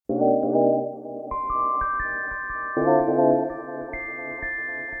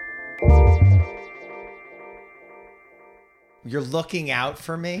You're looking out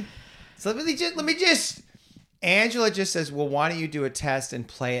for me. So let me just. Angela just says, well, why don't you do a test and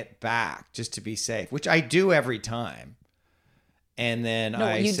play it back just to be safe, which I do every time. And then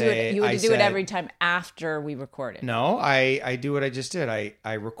you do it every time after we record it. No, I do what I just did.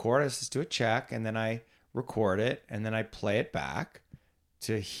 I record, I just do a check, and then I record it, and then I play it back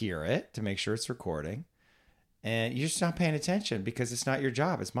to hear it, to make sure it's recording. And you're just not paying attention because it's not your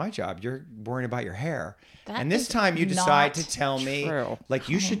job. It's my job. You're worrying about your hair. And this time you decide to tell me, like,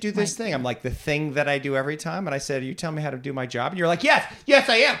 you should do this thing. I'm like, the thing that I do every time. And I said, you tell me how to do my job. And you're like, yes,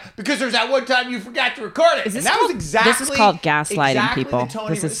 I am. Because there's that one time you forgot to record it. This is called gaslighting, people.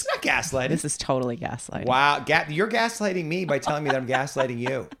 This is not gaslighting. This is totally gaslighting. Wow. You're gaslighting me by telling me that I'm gaslighting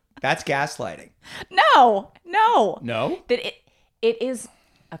you. That's gaslighting. No. That it is...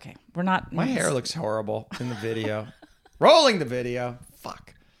 Okay, we're not... My hair looks horrible in the video. Rolling the video.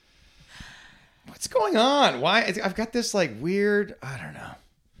 Fuck. What's going on? Why? I've got this like weird... I don't know.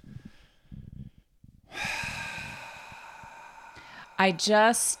 I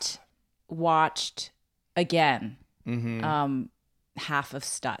just watched again half of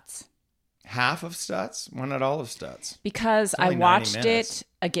Stutz. Half of Stutz? Why not all of Stutz? Because I watched it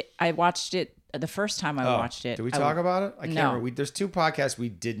again. I watched it the first time I watched it. Did we talk about it? I can't no. remember. There's 2 podcasts we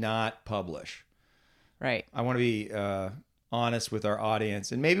did not publish. Right. I want to be honest with our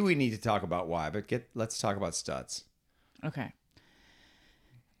audience, and maybe we need to talk about why. But let's talk about Stutz. Okay.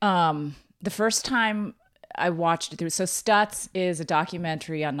 The first time I watched it through. So Stutz is a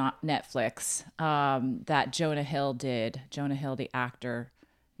documentary on Netflix that Jonah Hill did. Jonah Hill, the actor,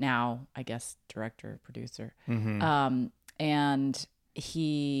 now I guess director, producer, and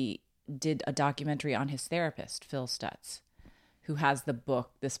he did a documentary on his therapist, Phil Stutz, who has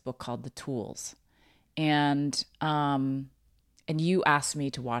this book called The Tools. And you asked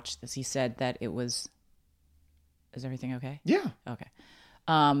me to watch this. You said that is everything okay? Yeah. Okay.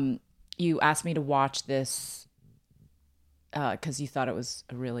 You asked me to watch this because you thought it was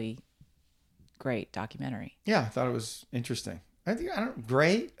a really great documentary. Yeah, I thought it was interesting.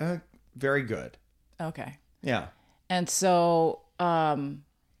 Great, very good. Okay. Yeah. And so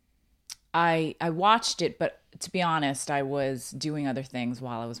I watched it, but to be honest, I was doing other things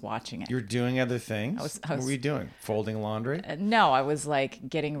while I was watching it. You're doing other things? What were you doing? Folding laundry? No, I was like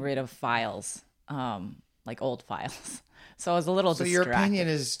getting rid of files, like old files. So I was a little distracted. So your opinion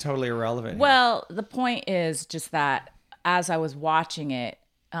is totally irrelevant. Well, the point is just that as I was watching it,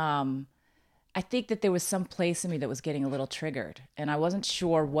 I think that there was some place in me that was getting a little triggered, and I wasn't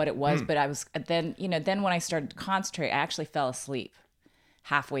sure what it was, but I was then when I started to concentrate, I actually fell asleep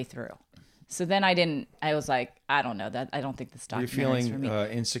halfway through. So then I was like, I don't know that. I don't think this documentary is for me. You're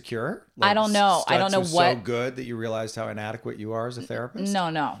feeling insecure? I don't know. I don't know was what. So good that you realized how inadequate you are as a therapist?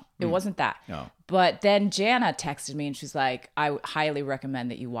 No. It wasn't that. No. But then Jana texted me and she's like, I highly recommend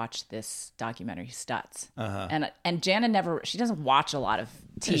that you watch this documentary, Stutz. And Jana she doesn't watch a lot of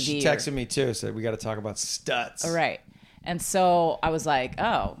TV. She texted me too, said we got to talk about Stutz. All right. And so I was like,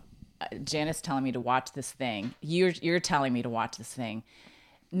 oh, Jana's telling me to watch this thing. You're telling me to watch this thing.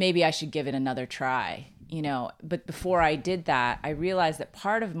 Maybe I should give it another try, But before I did that, I realized that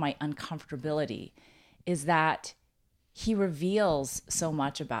part of my uncomfortability is that he reveals so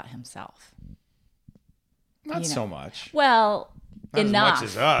much about himself. Not so much. Well, not enough. as much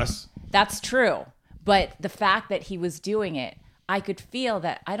as us. That's true. But the fact that he was doing it, I could feel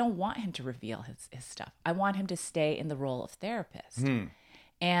that I don't want him to reveal his stuff. I want him to stay in the role of therapist.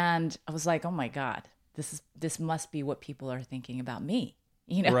 And I was like, oh my God, this must be what people are thinking about me.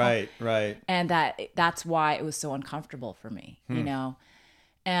 Right. And that's why it was so uncomfortable for me,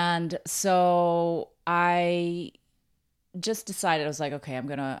 And so I just decided, I was like, okay, I'm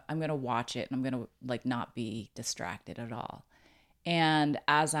gonna watch it, and I'm gonna like not be distracted at all. And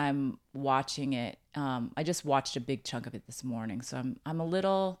as I'm watching it, I just watched a big chunk of it this morning, so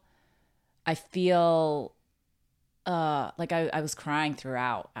I feel like I was crying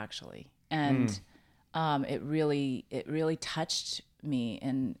throughout actually, and it really touched me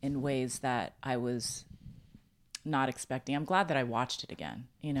in ways that I was not expecting. I'm glad that I watched it again,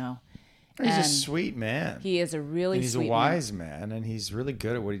 He's a sweet man. He is a really and he's sweet a wise man, and he's really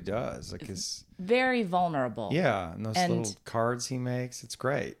good at what he does. Like very vulnerable. Yeah, and those little cards he makes, it's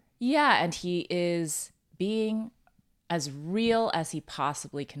great. Yeah, and he is being as real as he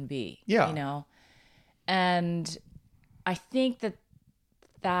possibly can be. Yeah. And I think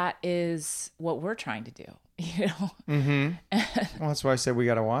that is what we're trying to do. Well, that's why I said we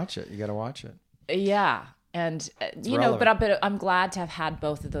got to watch it. You got to watch it. Yeah. And, but I'm glad to have had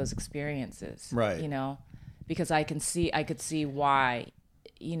both of those experiences. Right. Because I could see why,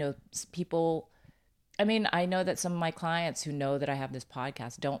 people, I mean, I know that some of my clients who know that I have this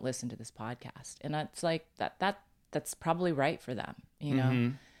podcast don't listen to this podcast. And that's like that's probably right for them, you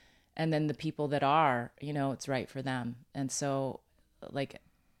know? And then the people that are, you know, it's right for them. And so like,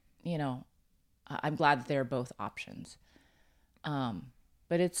 you know, I'm glad that there are both options.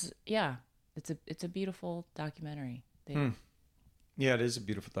 But it's a beautiful documentary. Yeah, it is a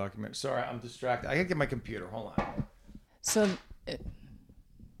beautiful documentary. Sorry, I'm distracted. I gotta get my computer. Hold on. So,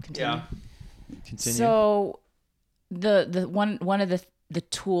 continue. Yeah. Continue. So, the one of the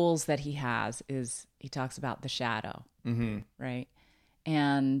tools that he has is he talks about the shadow, right?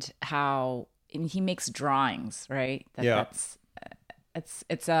 And how he makes drawings, right? That's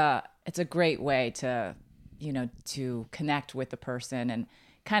it's a great way to, you know, to connect with the person and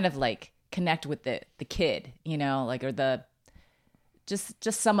kind of like connect with the kid, you know, like, or the just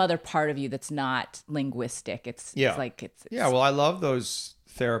some other part of you that's not linguistic. It's like it's yeah. Well, I love those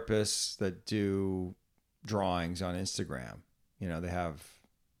therapists that do drawings on Instagram. You know, they have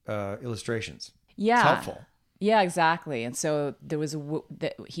illustrations. Yeah, it's helpful. Yeah, exactly. And so there was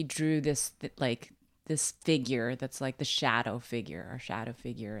he drew this figure that's like the shadow figure,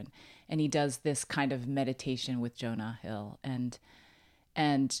 and he does this kind of meditation with Jonah Hill and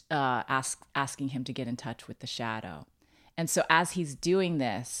asking him to get in touch with the shadow. And so as he's doing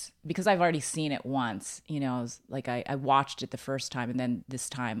this, because I've already seen it once, you know, like I watched it the first time, and then this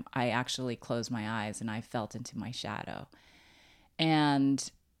time I actually closed my eyes and I felt into my shadow. And,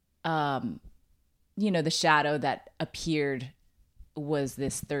 you know, the shadow that appeared was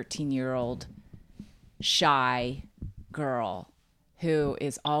this 13-year-old shy girl who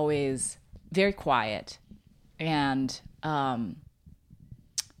is always very quiet and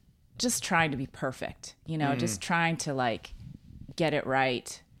just trying to be perfect, you know, just trying to like get it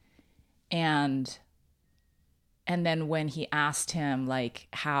right. And then when he asked him like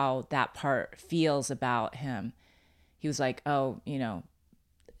how that part feels about him, he was like, oh, you know,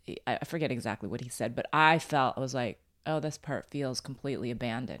 I forget exactly what he said, but I was like, oh, this part feels completely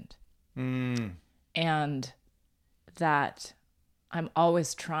abandoned. And that I'm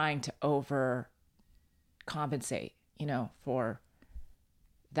always trying to overcompensate, you know, for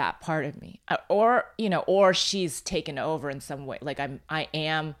that part of me, or, you know, or she's taken over in some way. Like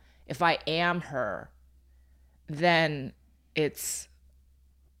if I am her, then it's,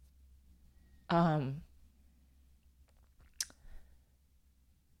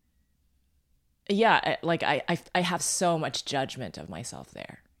 yeah, like I have so much judgment of myself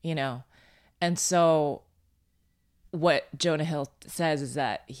there, you know? And so what Jonah Hill says is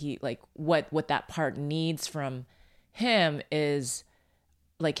that he, like, what that part needs from him is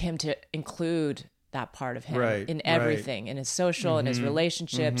like him to include that part of him in everything, in his social and his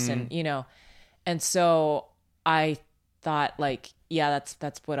relationships, and, you know, and so I thought like, yeah,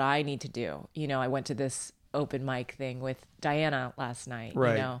 that's what I need to do. You know, I went to this open mic thing with Diana last night, you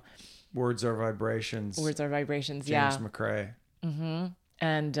know, Words Are Vibrations. James James McRae.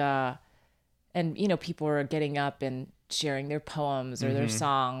 And, you know, people are getting up and sharing their poems or their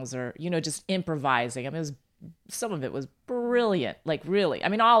songs, or, you know, just improvising. I mean, some of it was brilliant, like really. I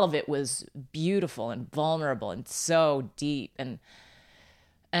mean, all of it was beautiful and vulnerable and so deep. And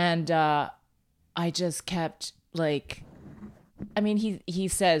I just kept like, I mean, he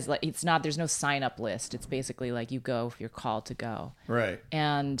says like, there's no sign up list. It's basically like you go if you're called to go. Right.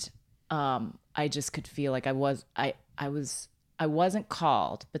 And I just could feel like I wasn't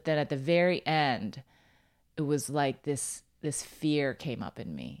called, but then at the very end, it was like this fear came up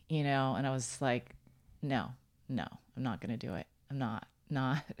in me, you know, and I was like, no, I'm not going to do it. I'm not,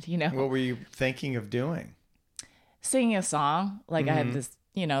 you know. What were you thinking of doing? Singing a song. Like I have this,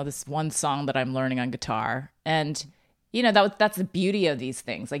 you know, this one song that I'm learning on guitar, and, you know, that's the beauty of these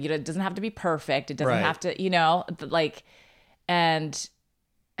things. Like, you know, it doesn't have to be perfect. It doesn't have to, you know, like, and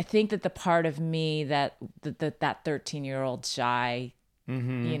I think that the part of me that 13-year-old shy,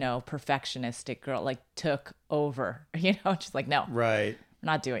 you know, perfectionistic girl, like, took over, you know, just like, no, I'm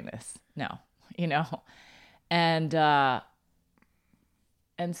not doing this. No, you know, and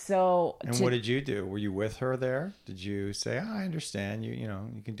so. And what did you do? Were you with her there? Did you say, I understand you, you know,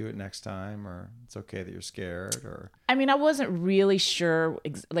 you can do it next time, or it's okay that you're scared, or? I mean, I wasn't really sure.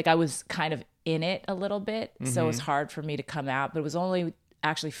 Like, I was kind of in it a little bit. So it was hard for me to come out, but it was only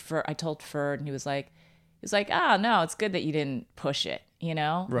actually I told Ferd, and he was like, oh no, it's good that you didn't push it, you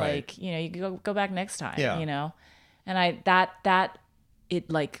know, like, you know, you can go back next time, you know, and that it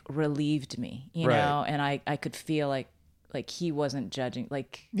like relieved me, you know, and I could feel like he wasn't judging,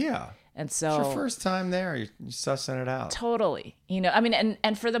 like, and so it's your first time there, you're sussing it out. Totally, you know, I mean,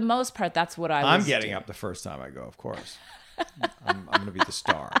 and for the most part, that's what I'm getting up the first time I go, of course. I'm going to be the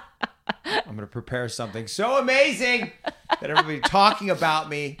star. I'm going to prepare something so amazing that everybody talking about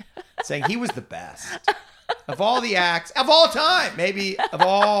me, saying he was the best of all the acts of all time, maybe of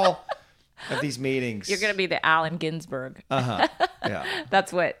all of these meetings. You're gonna be the Allen Ginsberg. Yeah.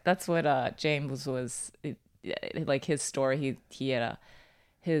 That's what James was like. His story. He had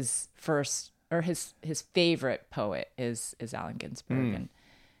his first or his favorite poet is Allen Ginsberg,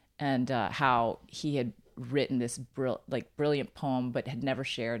 and how he had written this brilliant poem, but had never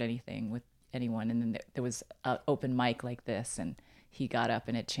shared anything with anyone. And then there was an open mic like this, and he got up,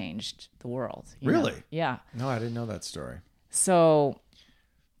 and it changed the world. Really? Know? Yeah. No, I didn't know that story. So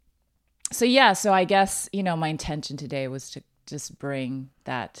yeah. So I guess my intention today was to just bring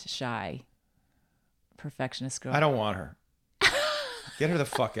that shy perfectionist girl. I don't want her. Get her the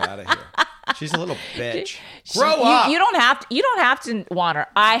fuck out of here. She's a little bitch. Grow up. You don't have to want her.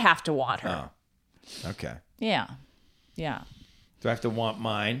 I have to want her. Oh. Okay. Yeah. Yeah. Do I have to want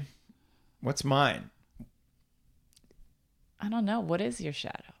mine? What's mine? I don't know. What is your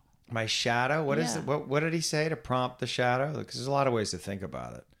shadow? My shadow? What is it? What did he say to prompt the shadow? Because there's a lot of ways to think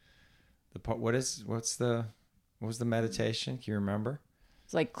about it. What was the meditation? Can you remember?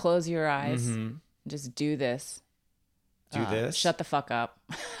 It's like close your eyes. Mm-hmm. Just do this. Do this? Shut the fuck up.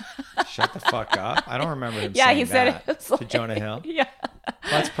 Shut the fuck up? I don't remember him saying he said that to Jonah Hill. Yeah. Well,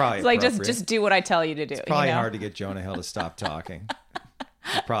 that's probably it's like just do what I tell you to do. It's probably hard to get Jonah Hill to stop talking.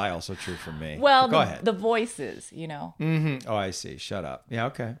 It's probably also true for me. Well, go ahead. The voices, Mm-hmm. Oh, I see. Shut up. Yeah,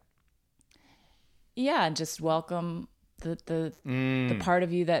 okay. Yeah, and just welcome the part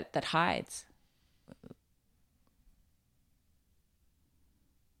of you that hides.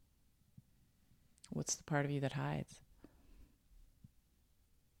 What's the part of you that hides?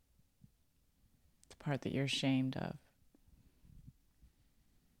 The part that you're ashamed of.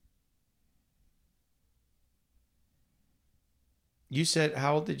 You said,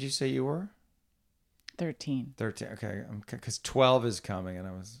 how old did you say you were? 13. 13. Okay. Because 12 is coming. And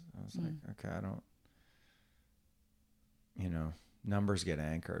I was like, okay, I don't, numbers get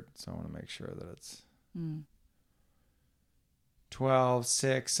anchored. So I want to make sure that it's 12,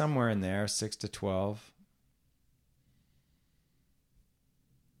 6, somewhere in there, 6 to 12.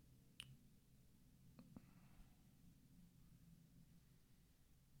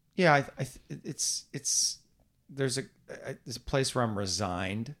 Yeah, there's a place where I'm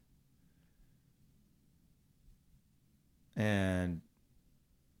resigned, and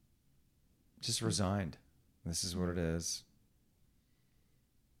just resigned. This is what it is.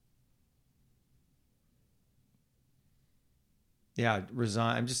 Yeah,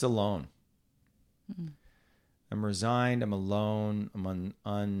 resign. I'm just alone. I'm resigned. I'm alone.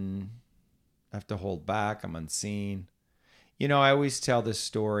 I have to hold back. I'm unseen. I always tell this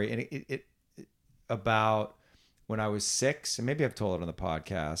story, and it about when I was 6, and maybe I've told it on the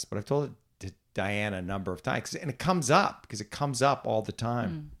podcast, but I've told it to Diana a number of times, and it comes up because it comes up all the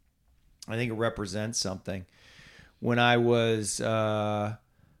time. I think it represents something. When I was, I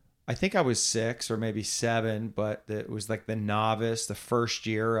think I was 6 or maybe 7, but it was like the novice, the first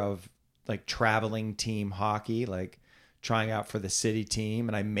year of like traveling team hockey, like trying out for the city team,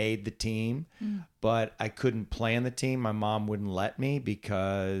 and I made the team, but I couldn't play in the team. My mom wouldn't let me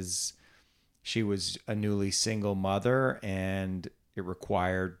because she was a newly single mother and it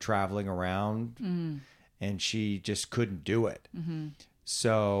required traveling around, and she just couldn't do it.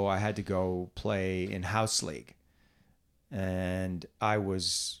 So I had to go play in house league, and I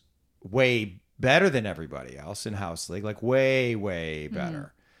was way better than everybody else in house league, like way, way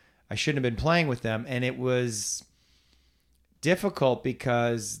better. I shouldn't have been playing with them, and it was difficult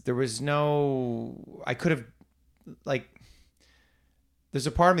because there was I could have, like, there's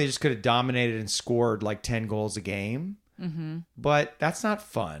a part of me that just could have dominated and scored like 10 goals a game. But that's not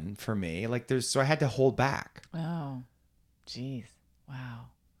fun for me. So I had to hold back. Oh, geez. Wow.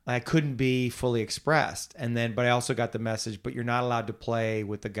 I couldn't be fully expressed. But I also got the message, but you're not allowed to play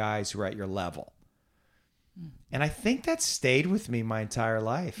with the guys who are at your level. And I think that stayed with me my entire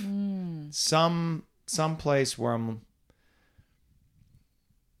life. Some place where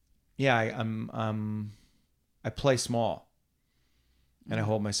I play small and I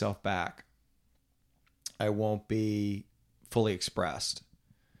hold myself back. I won't be fully expressed.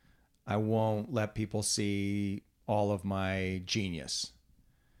 I won't let people see all of my genius.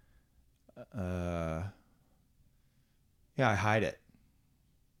 I hide it.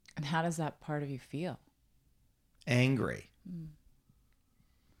 And how does that part of you feel? Angry.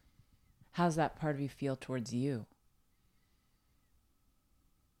 How does that part of you feel towards you?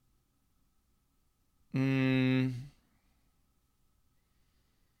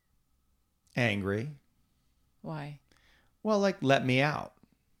 Angry. Why? Well, let me out.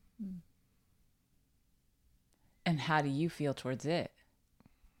 And how do you feel towards it?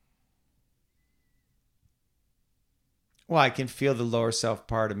 Well, I can feel the lower self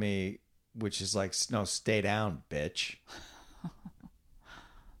part of me, which is like, no, stay down, bitch.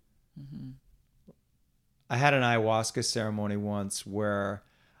 Mm-hmm. I had an ayahuasca ceremony once where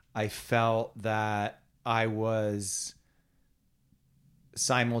I felt that I was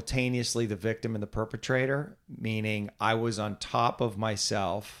simultaneously the victim and the perpetrator, meaning I was on top of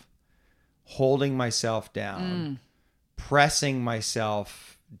myself, holding myself down, pressing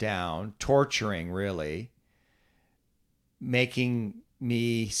myself down, torturing, really, making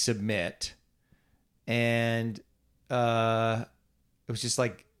me submit. And it was just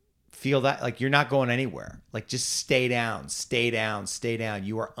like, feel that, like, you're not going anywhere. Like, just stay down, stay down, stay down.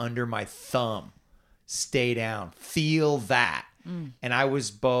 You are under my thumb. Stay down. Feel that. And I was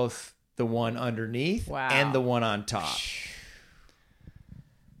both the one underneath and the one on top.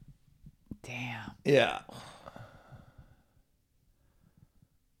 Damn. Yeah.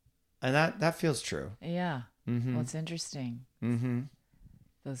 And that feels true. Yeah. Mm-hmm. Well, it's interesting. Mm-hmm.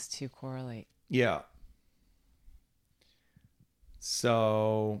 Those two correlate. Yeah.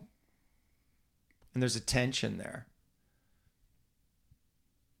 So, and there's a tension there.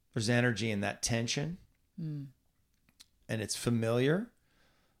 There's energy in that tension. And it's familiar.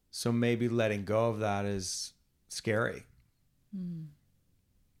 So maybe letting go of that is scary.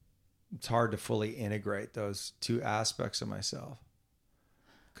 It's hard to fully integrate those two aspects of myself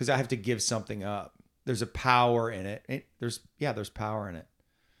because I have to give something up. There's a power in it. There's power in it.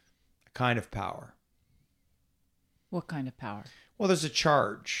 A kind of power. What kind of power? Well, there's a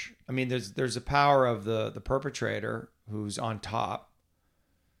charge. I mean, there's a power of the perpetrator who's on top.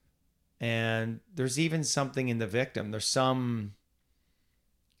 And there's even something in the victim. There's something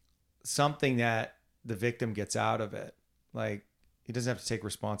that the victim gets out of it. Like, he doesn't have to take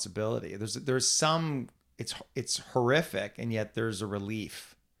responsibility. There's some, it's horrific, and yet there's a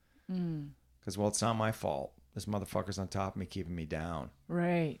relief. Because, well, it's not my fault. This motherfucker's on top of me, keeping me down.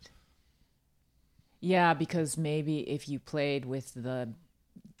 Right. Yeah, because maybe if you played with the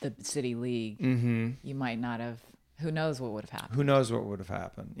city league, you might not have. Who knows what would have happened? Who knows what would have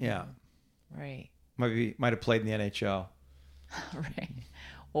happened? Yeah. Right. Might have played in the NHL. Right.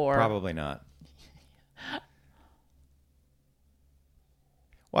 Or probably not.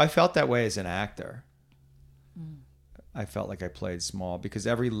 Well, I felt that way as an actor. I felt like I played small because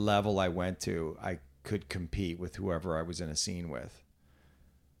every level I went to, I could compete with whoever I was in a scene with.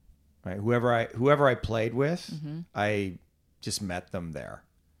 Right? Whoever I played with, I just met them there.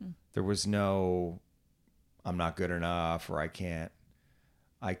 There was no, I'm not good enough, or I can't.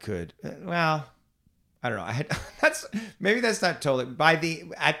 I could. Well, I don't know. That's not totally.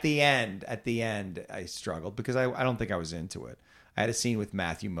 At the end, I struggled because I don't think I was into it. I had a scene with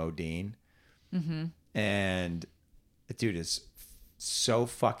Matthew Modine, and the dude is so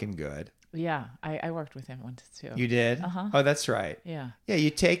fucking good. Yeah, I worked with him once too. You did? Oh, that's right. Yeah. Yeah,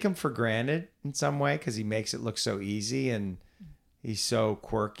 you take him for granted in some way because he makes it look so easy and he's so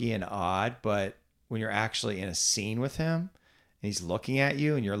quirky and odd. But when you're actually in a scene with him and he's looking at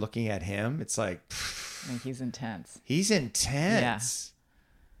you and you're looking at him, it's like... he's intense. He's intense.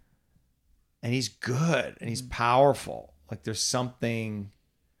 Yeah. And he's good and he's powerful. Like, there's something...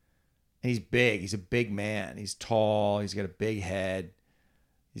 And he's big. He's a big man. He's tall. He's got a big head.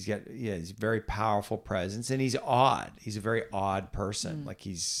 He's got, he's a very powerful presence, and he's odd. He's a very odd person. Like,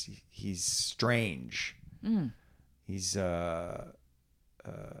 he's strange. He's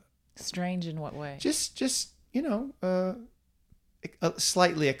strange in what way? Just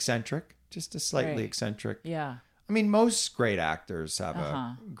slightly eccentric. Just a slightly eccentric. Yeah. I mean, most great actors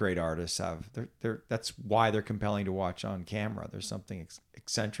have great artists have. That's why they're compelling to watch on camera. There's something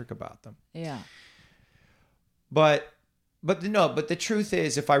eccentric about them. Yeah. But the truth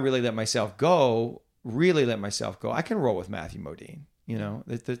is, if I really let myself go, I can roll with Matthew Modine. You know,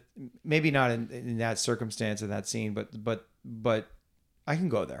 maybe not in that circumstance, in that scene, but I can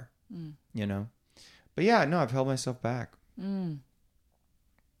go there. You know, but yeah, no, I've held myself back. Do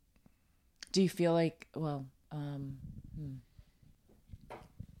you feel like,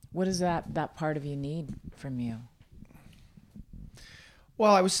 what does that part of you need from you?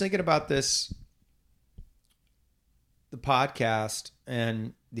 Well, I was thinking about this, the podcast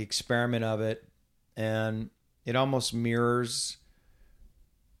and the experiment of it, and it almost mirrors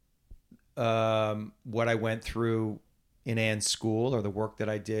what I went through in Anne's school, or the work that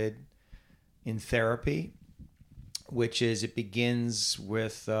I did in therapy, which is, it begins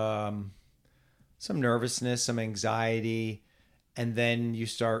with some nervousness, some anxiety, and then you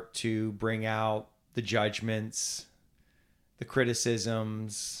start to bring out the judgments, the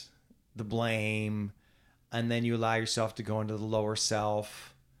criticisms, the blame, and then you allow yourself to go into the lower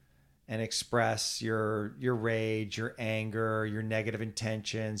self and express your rage, your anger, your negative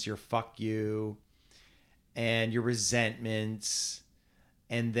intentions, your fuck you, and your resentments.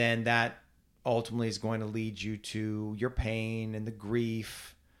 And then that ultimately is going to lead you to your pain and the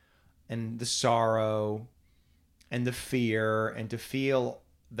grief and the sorrow and the fear, and to feel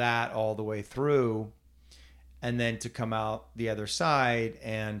that all the way through, and then to come out the other side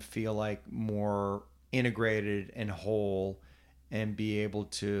and feel like more integrated and whole, and be able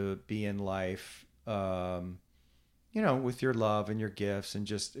to be in life, with your love and your gifts, and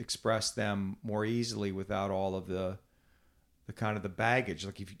just express them more easily without all of the kind of the baggage.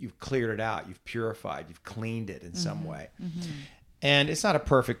 Like you've cleared it out, you've purified, you've cleaned it in some way. And it's not a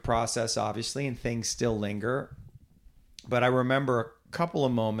perfect process, obviously, and things still linger. But I remember a couple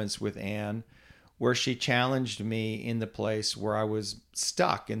of moments with Anne where she challenged me in the place where I was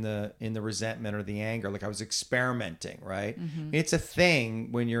stuck in the resentment or the anger. Like I was experimenting, right? It's a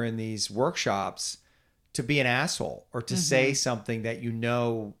thing when you're in these workshops to be an asshole, or to say something that you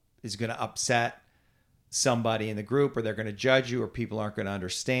know is going to upset somebody in the group, or they're going to judge you, or people aren't going to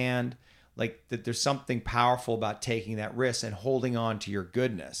understand. Like that there's something powerful about taking that risk and holding on to your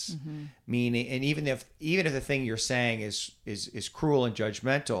goodness. Meaning, and even if the thing you're saying is cruel and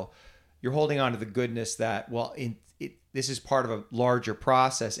judgmental, you're holding on to the goodness that, this is part of a larger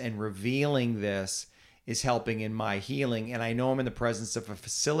process, and revealing this is helping in my healing. And I know I'm in the presence of a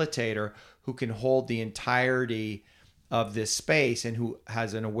facilitator who can hold the entirety of this space and who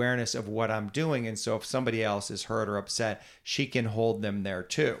has an awareness of what I'm doing. And so if somebody else is hurt or upset, she can hold them there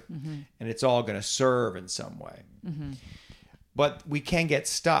too. And it's all going to serve in some way. But we can get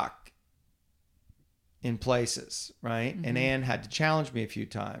stuck in places, right? And Anne had to challenge me a few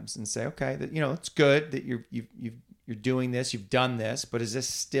times and say, okay, that, it's good that you're doing this, you've done this, but is this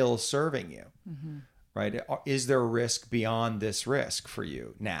still serving you? Right? Is there a risk beyond this risk for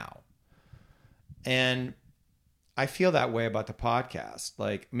you now? And I feel that way about the podcast.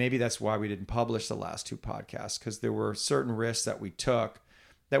 Like maybe that's why we didn't publish the last 2 podcasts, because there were certain risks that we took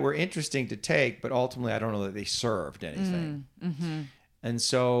that were interesting to take, but ultimately I don't know that they served anything. And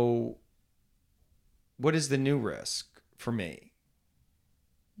so what is the new risk for me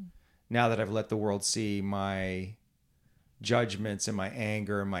now that I've let the world see my judgments and my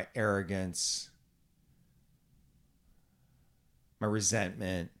anger and my arrogance, my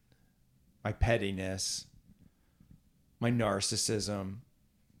resentment, my pettiness, my narcissism?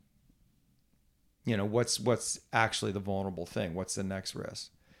 What's actually the vulnerable thing? What's the next risk?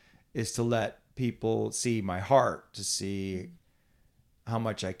 Is to let people see my heart, to see how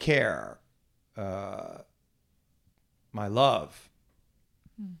much I care, my love,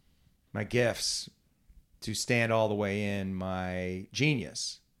 my gifts, to stand all the way in my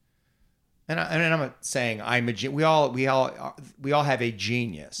genius. And I'm not saying I'm a genius. We all have a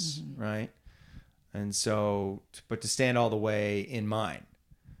genius, right? And so, but to stand all the way in mine,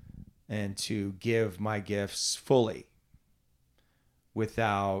 and to give my gifts fully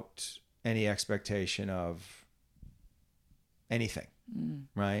without any expectation of anything,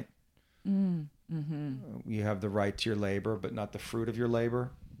 right? You have the right to your labor, but not the fruit of your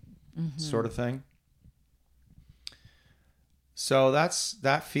labor, sort of thing. So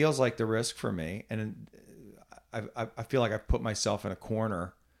that feels like the risk for me. And I feel like I've put myself in a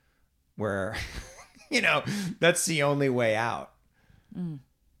corner where, that's the only way out.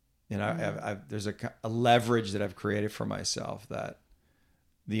 There's a leverage that I've created for myself, that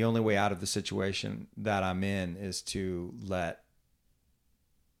the only way out of the situation that I'm in is to let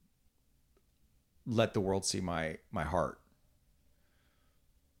the world see my heart,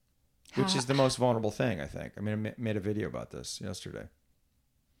 which is the most vulnerable thing, I think. I mean, I made a video about this yesterday.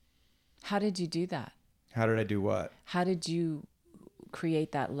 How did you do that? How did I do what? How did you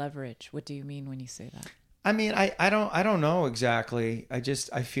create that leverage? What do you mean when you say that? I mean, I don't know exactly. I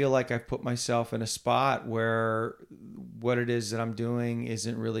feel like I've put myself in a spot where what it is that I'm doing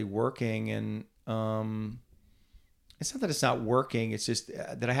isn't really working. And it's not that it's not working. It's just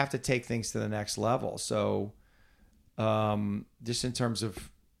that I have to take things to the next level. So just in terms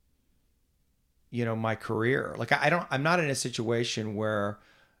of, my career, like I'm not in a situation where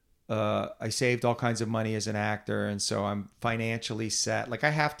I saved all kinds of money as an actor, and so I'm financially set. Like I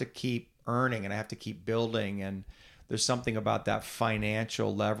have to keep earning, and I have to keep building, and there's something about that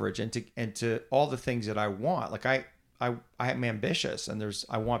financial leverage, and to all the things that I want. Like I am ambitious, and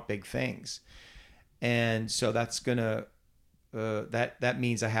I want big things, and so that's gonna that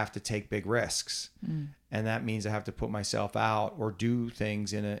means I have to take big risks, and that means I have to put myself out or do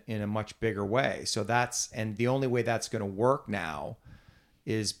things in a much bigger way. So and the only way that's gonna work now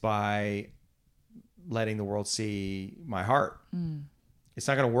is by letting the world see my heart. It's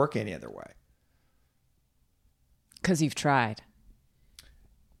not going to work any other way. Because you've tried.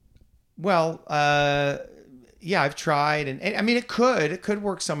 Well, yeah, I've tried, and I mean, it could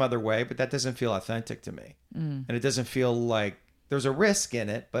work some other way, but that doesn't feel authentic to me, and it doesn't feel like there's a risk in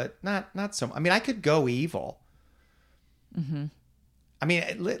it, but not so. I mean, I could go evil. I mean,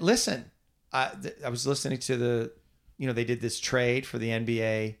 listen, I was listening to they did this trade for the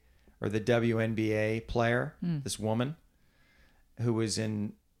NBA or the WNBA player, this woman who was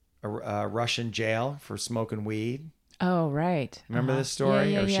in a Russian jail for smoking weed. Oh, right. Remember this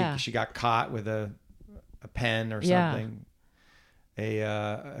story? Yeah. Or she got caught with a pen or Yeah. something,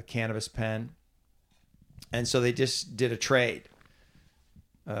 a cannabis pen. And so they just did a trade,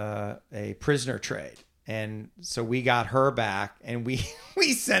 a prisoner trade. And so we got her back, and we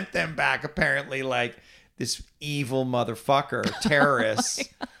sent them back apparently like this evil motherfucker,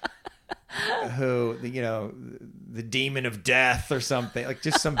 terrorist, who, the demon of death or something, like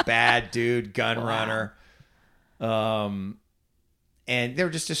just some bad dude, gun runner. And they were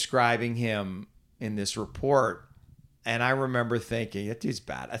just describing him in this report. And I remember thinking, that dude's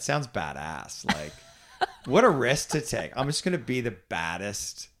bad. That sounds badass. Like, what a risk to take. I'm just going to be the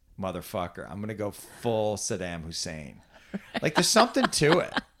baddest motherfucker. I'm going to go full Saddam Hussein. Like, there's something to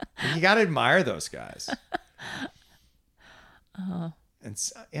it. You got to admire those guys. And,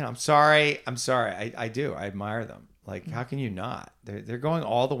 I'm sorry. I do. I admire them. Like, how can you not? They're going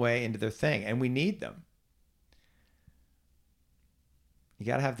all the way into their thing, and we need them. You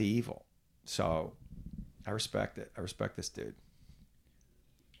got to have the evil. So I respect it. I respect this dude.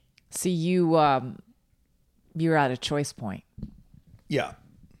 So you're at a choice point. Yeah.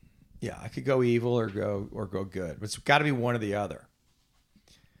 Yeah. I could go evil or go good. But it's got to be one or the other.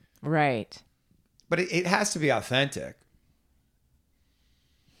 Right. But it has to be authentic.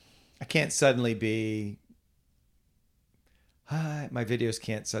 I can't suddenly be... my videos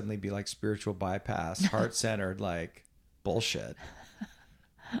can't suddenly be like spiritual bypass, heart-centered, like bullshit.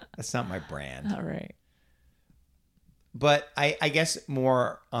 That's not my brand. All right. But I guess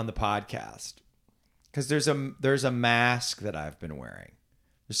more on the podcast, because there's a mask that I've been wearing.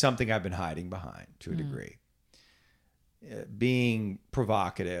 There's something I've been hiding behind to a degree. Being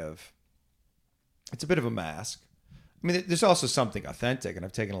provocative, it's a bit of a mask. I mean, there's also something authentic, and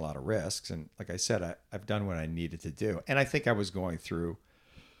I've taken a lot of risks. And like I said, I've done what I needed to do. And I think I was going through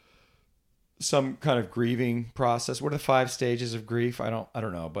some kind of grieving process. What are the 5 stages of grief? I don't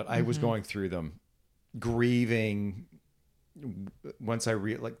know, but I was going through them, grieving once I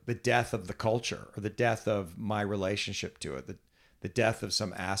like the death of the culture or the death of my relationship to it, the death of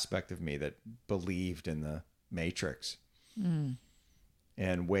some aspect of me that believed in the matrix,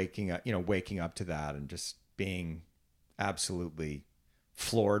 and waking up to that and just being absolutely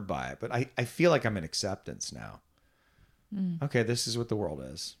floored by it. But I feel like I'm in acceptance now. Okay, this is what the world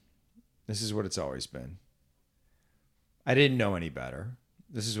is. This is what it's always been. I didn't know any better.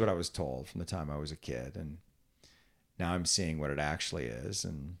 This is what I was told from the time I was a kid. And now I'm seeing what it actually is.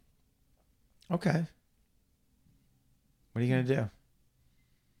 And okay, what are you going to do?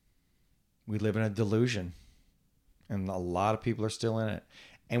 We live in a delusion. And a lot of people are still in it.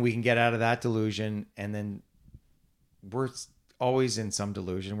 And we can get out of that delusion. And then we're always in some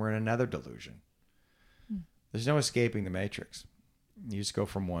delusion. We're in another delusion. There's no escaping the matrix. You just go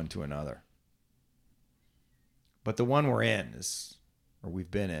from one to another. But the one we're in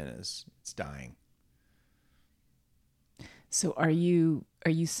we've been in it's dying. So are you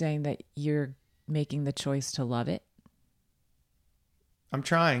saying that you're making the choice to love it? I'm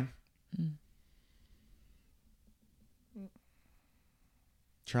trying.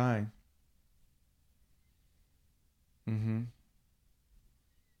 Trying.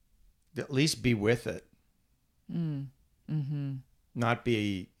 At least be with it. Not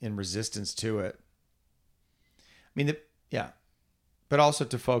be in resistance to it. I mean, but also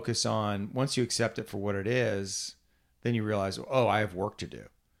to focus on, once you accept it for what it is, then you realize, oh, I have work to do.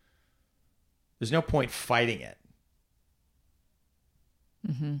 There's no point fighting it.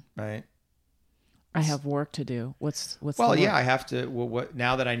 Right? I have work to do. What's well, the yeah, work? I have to. Well, what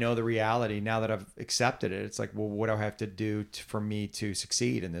now that I know the reality, now that I've accepted it, it's like, well, what do I have to do for me to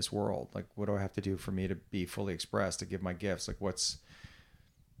succeed in this world? Like, what do I have to do for me to be fully expressed, to give my gifts? Like,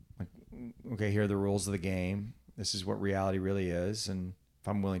 okay, here are the rules of the game. This is what reality really is, and if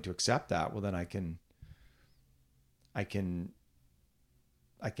I'm willing to accept that, well, then I can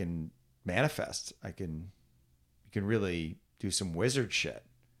manifest. You can really do some wizard shit.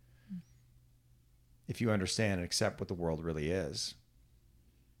 If you understand and accept what the world really is.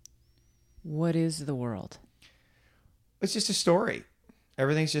 What is the world? It's just a story.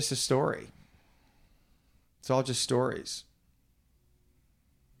 Everything's just a story. It's all just stories.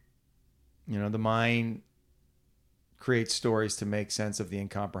 The mind creates stories to make sense of the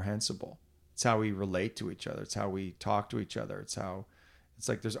incomprehensible. It's how we relate to each other. It's how we talk to each other. It's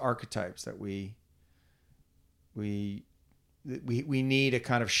like there's archetypes that we need a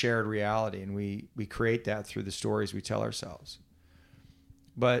kind of shared reality, and we create that through the stories we tell ourselves.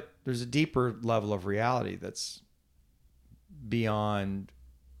 But there's a deeper level of reality that's beyond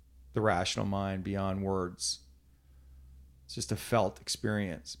the rational mind, beyond words. It's just a felt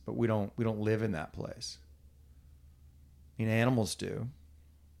experience, but we don't live in that place. Animals do,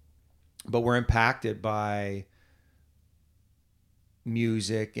 but we're impacted by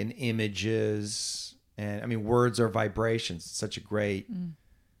music and images, and words are vibrations. It's such a great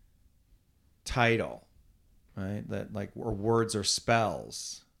title, right? Or words are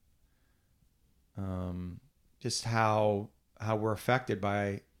spells. Just how we're affected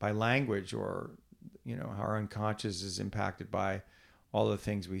by language, or how our unconscious is impacted by all the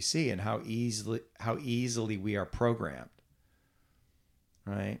things we see, and how easily we are programmed,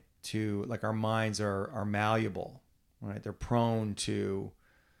 right? To our minds are malleable, right? They're prone to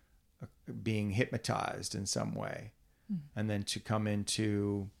being hypnotized in some way, and then to come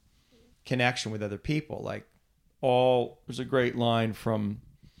into connection with other people. There's a great line from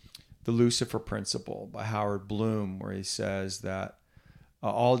The Lucifer Principle by Howard Bloom, where he says that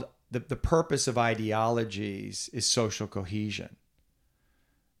the purpose of ideologies is social cohesion.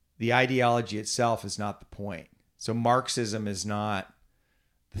 The ideology itself is not the point. So Marxism is not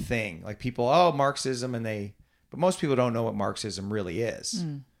the thing. People, Marxism, but most people don't know what Marxism really is,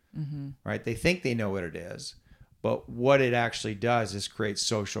 right? They think they know what it is, but what it actually does is create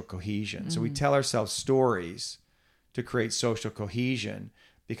social cohesion. So we tell ourselves stories to create social cohesion,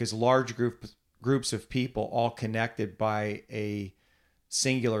 because large groups of people all connected by a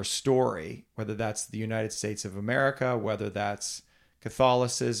singular story, whether that's the United States of America, whether that's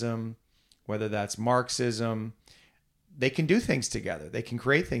Catholicism, whether that's Marxism, they can do things together. They can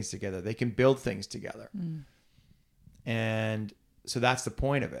create things together. They can build things together. And so that's the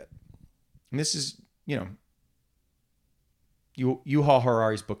point of it. And this is, Yuval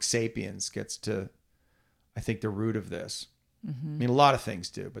Harari's book Sapiens gets to, I think, the root of this. A lot of things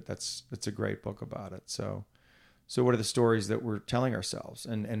do, but that's a great book about it. So what are the stories that we're telling ourselves?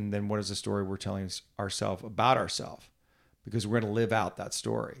 And then what is the story we're telling ourselves about ourselves? Because we're going to live out that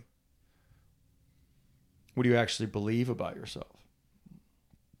story. What do you actually believe about yourself?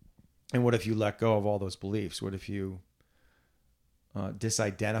 And what if you let go of all those beliefs? What if you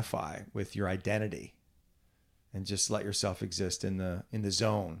disidentify with your identity and just let yourself exist in the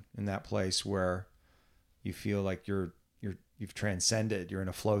zone, in that place where you feel like you've transcended, you're in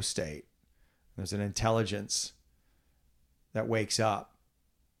a flow state. There's an intelligence that wakes up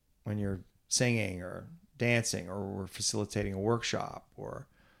when you're singing or dancing, or we're facilitating a workshop, or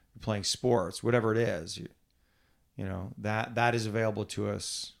you're playing sports, whatever it is. That is available to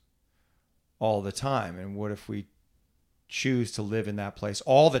us all the time. And what if we choose to live in that place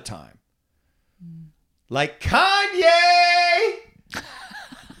all the time? Like Kanye,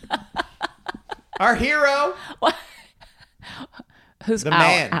 our hero. What? Who's the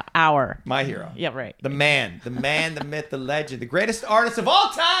man? My hero. Yeah, right. The man, the myth, the legend, the greatest artist of all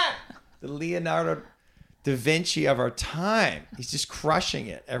time, the Leonardo da Vinci of our time. He's just crushing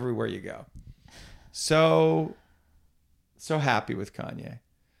it everywhere you go. So happy with Kanye.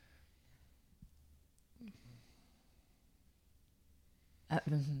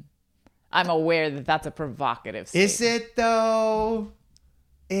 I'm aware that that's a provocative statement. Is it though?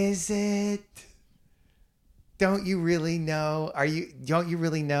 Is it? Don't you really know? Don't you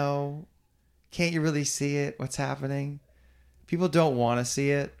really know? Can't you really see it? What's happening? People don't want to see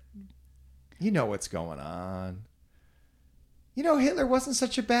it. You know what's going on. Hitler wasn't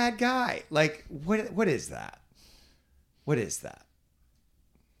such a bad guy. What is that? What is that?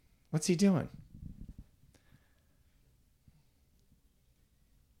 What's he doing?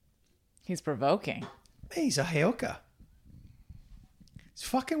 He's provoking. He's a Heyoka. He's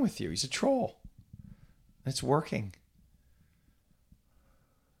fucking with you. He's a troll. It's working.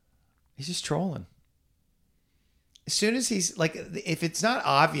 He's just trolling. As soon as he's if it's not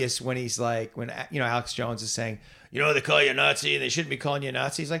obvious when he's when Alex Jones is saying, they call you a Nazi and they shouldn't be calling you a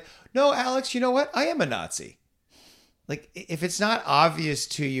Nazi. He's like, no, Alex, you know what? I am a Nazi. If it's not obvious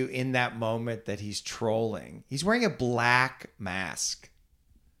to you in that moment that he's trolling, he's wearing a black mask.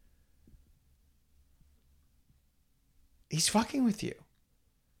 He's fucking with you.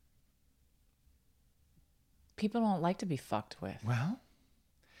 People don't like to be fucked with. Well,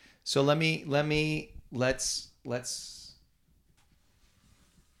 so let's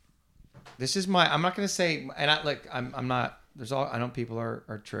this is my. I'm not going to say, and I'm not. There's all. I know people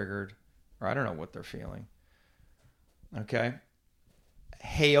are triggered, or I don't know what they're feeling. Okay.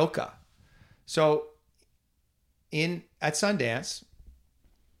 Heyoka. So at Sundance,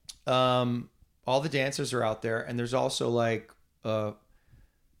 all the dancers are out there, and there's also like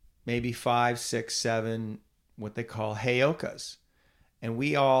maybe 5, 6, 7 what they call Heyokas. And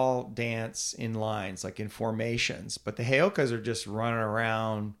we all dance in lines, like in formations. But the Heyokas are just running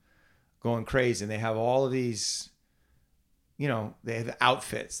around going crazy. And they have all of these, they have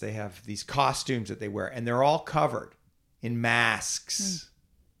outfits. They have these costumes that they wear. And they're all covered in masks.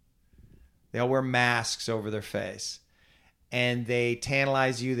 They all wear masks over their face. And they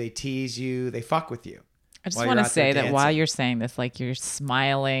tantalize you. They tease you. They fuck with you. I just want to say that while you're saying this, like you're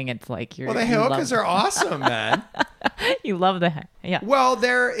smiling. It's like you're. Well, the Heyokas are awesome, man. You love yeah. Well,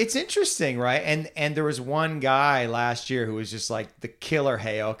 it's interesting, right? And there was one guy last year who was just like the killer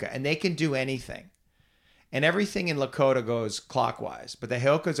Heyoka, and they can do anything. And everything in Lakota goes clockwise, but the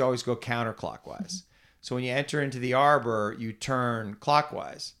Heyokas always go counterclockwise. So when you enter into the arbor, you turn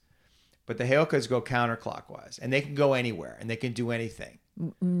clockwise. But the Heyokas go counterclockwise, and they can go anywhere, and they can do anything.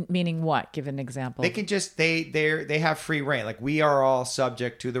 Meaning what? Give an example. They can just they have free reign. Like we are all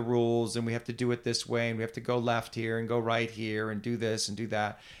subject to the rules, and we have to do it this way, and we have to go left here and go right here and do this and do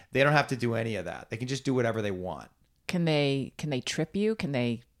that. They don't have to do any of that. They can just do whatever they want. Can they trip you? Can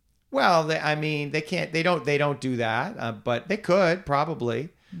they? Well, they can't. They don't do that. But they could probably.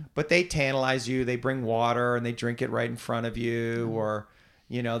 But they tantalize you. They bring water and they drink it right in front of you, or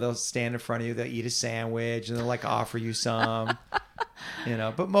they'll stand in front of you. They'll eat a sandwich and they'll like offer you some.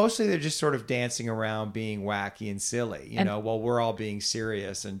 But mostly they're just sort of dancing around being wacky and silly, while we're all being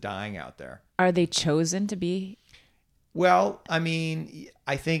serious and dying out there. Are they chosen to be? Well, I mean,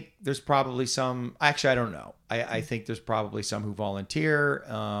 I think there's probably some, actually, I don't know. I think there's probably some who volunteer.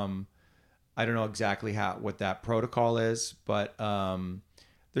 I don't know exactly what that protocol is, but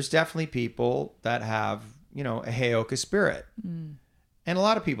there's definitely people that have, a Heyoka spirit. And a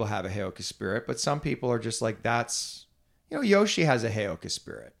lot of people have a Heyoka spirit, but some people are just like, that's, Yoshi has a Heyoka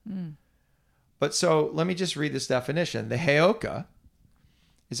spirit. But so let me just read this definition. The Heyoka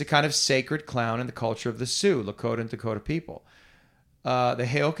is a kind of sacred clown in the culture of the Sioux, Lakota and Dakota people. The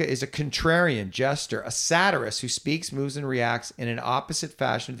Heyoka is a contrarian jester, a satirist who speaks, moves, and reacts in an opposite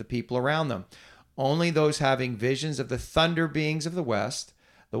fashion to the people around them. Only those having visions of the thunder beings of the West,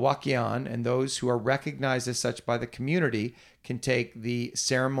 the Wakyan, and those who are recognized as such by the community can take the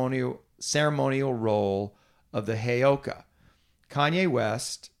ceremonial role of the Heyoka. Kanye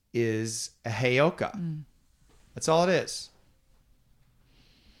West is a Heyoka. That's all it is.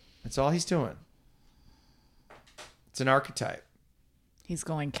 That's all he's doing. It's an archetype. He's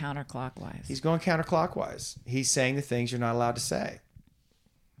going counterclockwise. He's saying the things you're not allowed to say.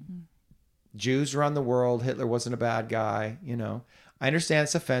 Jews run the world. Hitler wasn't a bad guy. I understand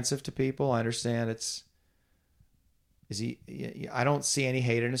it's offensive to people. I understand I don't see any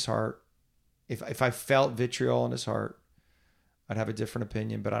hate in his heart. If I felt vitriol in his heart, I'd have a different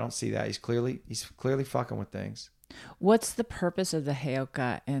opinion, but I don't see that. He's clearly fucking with things. What's the purpose of the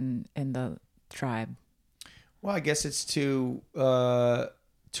Heyoka in the tribe? Well, I guess it's to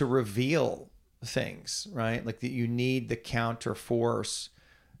reveal things, right? Like that you need the counter force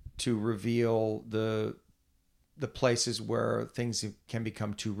to reveal the places where things can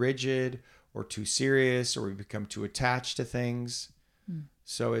become too rigid or too serious, or we become too attached to things.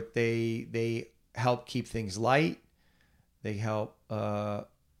 So they help keep things light. They help, I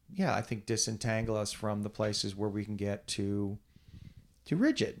think disentangle us from the places where we can get too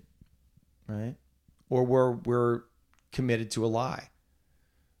rigid, right? Or where we're committed to a lie.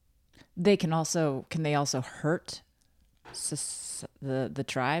 Can they also hurt the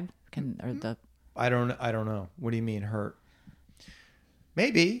tribe? I don't know. What do you mean hurt?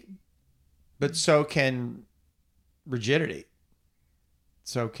 Maybe, but so can rigidity.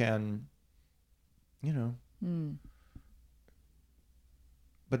 So can,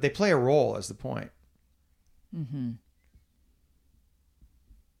 but they play a role is the point.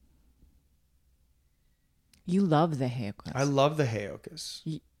 You love the Heyokas. I love the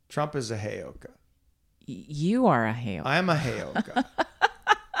Heyokas. Trump is a Heyoka. You are a Heyoka. I'm a Heyoka.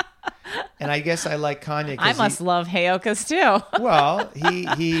 And I guess I like Kanye. I must love Heyokas too. Well,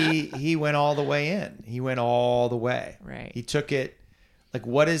 he went all the way in. He went all the way. Right. He took it. Like,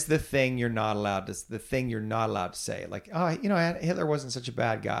 what is the thing you're not allowed to say? Like, Hitler wasn't such a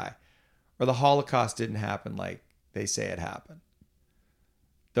bad guy, or the Holocaust didn't happen like they say it happened.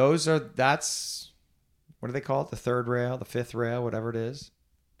 That's what do they call it? The third rail, the fifth rail, whatever it is,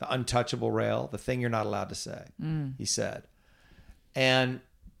 the untouchable rail, the thing you're not allowed to say. He said, and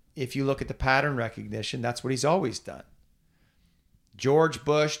if you look at the pattern recognition, that's what he's always done. George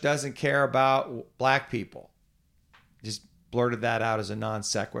Bush doesn't care about black people. Just blurted that out as a non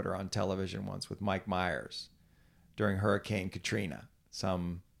sequitur on television once with Mike Myers during Hurricane Katrina,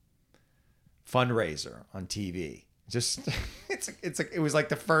 some fundraiser on TV. Just it was like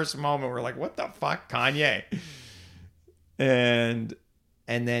the first moment we're like, what the fuck, Kanye? And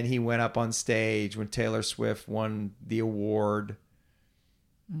then he went up on stage when Taylor Swift won the award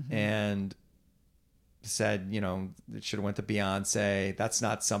and said, it should have went to Beyonce. That's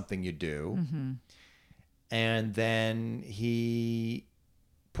not something you do. And then he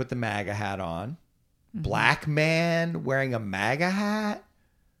put the MAGA hat on. Black man wearing a MAGA hat?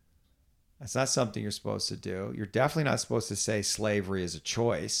 That's not something you're supposed to do. You're definitely not supposed to say slavery is a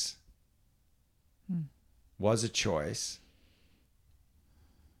choice. Was a choice.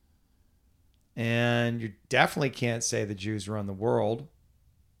 And you definitely can't say the Jews run the world.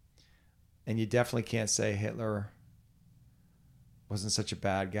 And you definitely can't say Hitler wasn't such a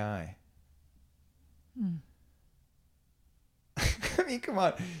bad guy. I mean, come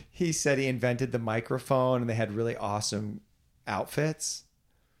on. He said he invented the microphone and they had really awesome outfits,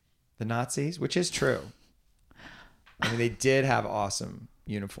 the Nazis, which is true. I mean, they did have awesome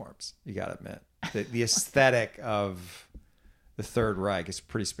uniforms, you got to admit. The aesthetic of the Third Reich is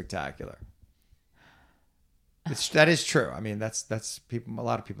pretty spectacular. That is true. I mean, that's people. A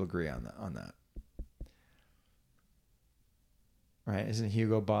lot of people agree on that. Right? Isn't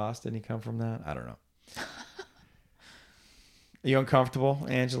Hugo Boss? Didn't he come from that? I don't know. Are you uncomfortable,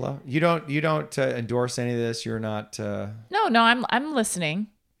 Angela? You don't endorse any of this. You're not. No. I'm listening.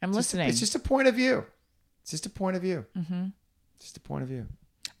 Listening. It's just a point of view. It's just a point of view. Just a point of view.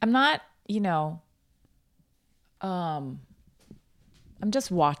 I'm not. I'm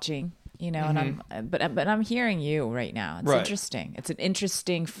just watching. And I'm hearing you right now. It's interesting. It's an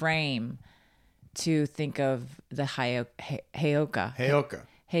interesting frame to think of the Heyokas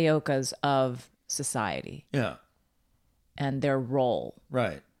of society. Yeah. And their role.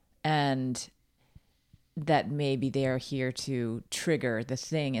 Right. And that maybe they're here to trigger the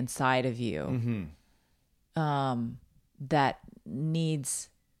thing inside of you that needs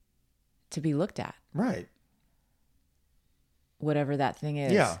to be looked at. Right. Whatever that thing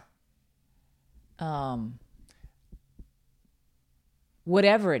is. Yeah.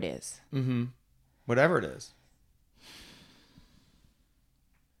 Whatever it is. Whatever it is.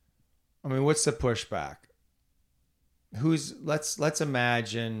 I mean, what's the pushback? Let's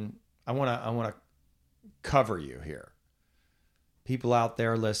imagine, I want to cover you here. People out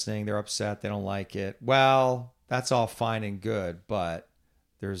there listening, they're upset, they don't like it. Well, that's all fine and good, but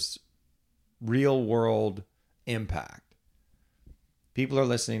there's real world impact. People are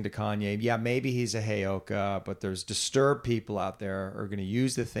listening to Kanye. Yeah, maybe he's a Heyoka, but there's disturbed people out there who are going to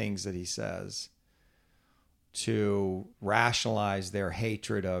use the things that he says to rationalize their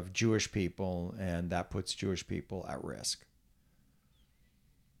hatred of Jewish people, and that puts Jewish people at risk.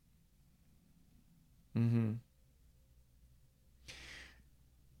 But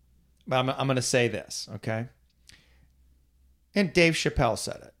I'm going to say this, okay? And Dave Chappelle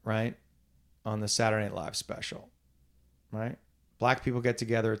said it, right? On the Saturday Night Live special, right? Black people get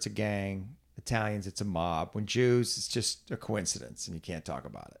together, it's a gang. Italians, it's a mob. When Jews, it's just a coincidence and you can't talk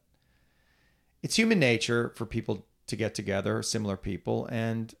about it. It's human nature for people to get together, similar people,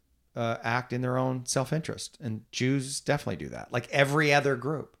 and act in their own self-interest. And Jews definitely do that, like every other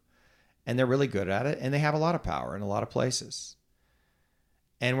group. And they're really good at it, and they have a lot of power in a lot of places.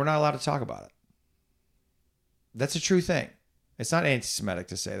 And we're not allowed to talk about it. That's a true thing. It's not anti-Semitic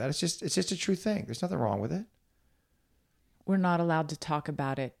to say that. It's just a true thing. There's nothing wrong with it. We're not allowed to talk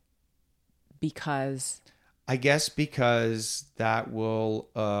about it because... I guess because that will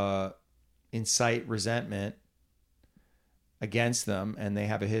incite resentment against them, and they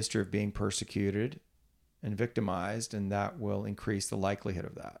have a history of being persecuted and victimized, and that will increase the likelihood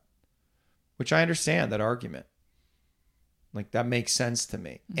of that. Which I understand that argument. Like, that makes sense to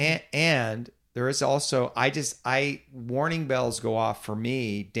me. And there is also, warning bells go off for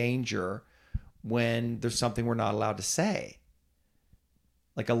me, danger, when there's something we're not allowed to say.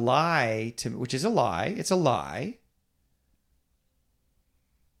 Like a lie, which is a lie. It's a lie.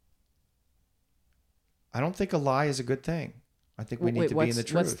 I don't think a lie is a good thing. I think we need to be in the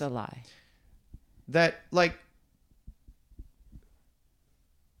truth. What's the lie? That, like,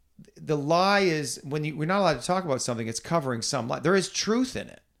 the lie is when we're not allowed to talk about something, it's covering some lie. There is truth in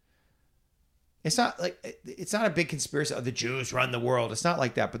it. It's not a big conspiracy. Oh, the Jews run the world. It's not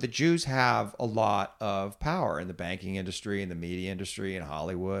like that. But the Jews have a lot of power in the banking industry, in the media industry, in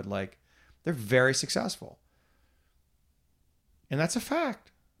Hollywood. Like, they're very successful. And that's a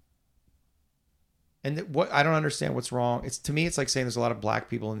fact. And what I don't understand what's wrong. To me, it's like saying there's a lot of black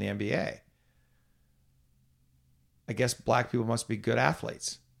people in the NBA. I guess black people must be good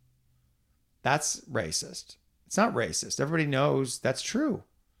athletes. That's racist. It's not racist. Everybody knows that's true.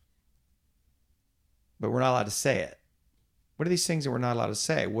 But we're not allowed to say it. What are these things that we're not allowed to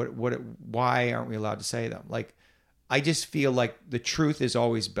say? Why aren't we allowed to say them? Like, I just feel like the truth is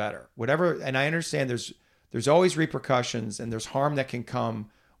always better. Whatever, and I understand there's always repercussions and there's harm that can come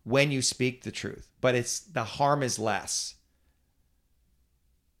when you speak the truth, but the harm is less.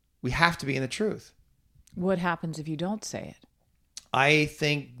 We have to be in the truth. What happens if you don't say it? I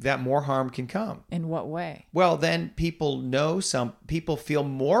think that more harm can come. In what way? Well, then people feel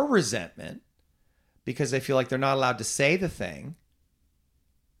more resentment because they feel like they're not allowed to say the thing.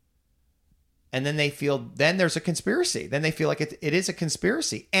 And then then there's a conspiracy. Then they feel like it is a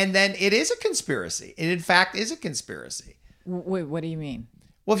conspiracy. And then it is a conspiracy. It in fact is a conspiracy. Wait, what do you mean?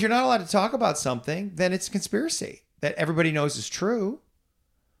 Well, if you're not allowed to talk about something, then it's a conspiracy that everybody knows is true.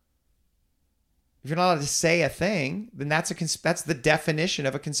 If you're not allowed to say a thing, then that's the definition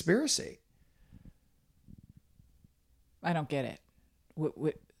of a conspiracy. I don't get it.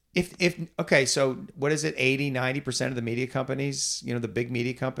 Okay, so what is it? 80-90% of the media companies, the big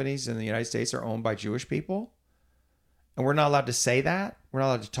media companies in the United States are owned by Jewish people. And we're not allowed to say that. We're not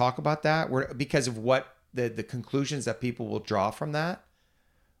allowed to talk about that. Because of what the conclusions that people will draw from that.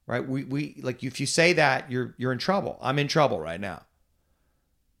 Right? We like, if you say that, you're in trouble. I'm in trouble right now.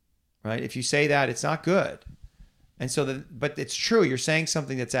 Right? If you say that, it's not good. And so but it's true. You're saying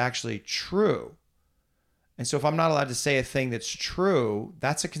something that's actually true. And so if I'm not allowed to say a thing that's true,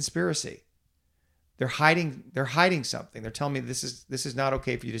 that's a conspiracy. They're hiding something. They're telling me this is not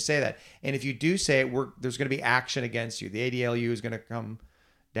okay for you to say that. And if you do say it, there's going to be action against you. The ADLU is going to come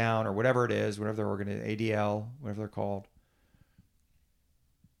down, or whatever it is, whatever they're ADL, whatever they're called.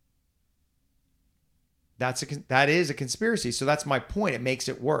 That is a conspiracy. So that's my point. It makes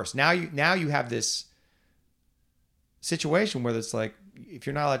it worse. Now you have this situation where it's like, if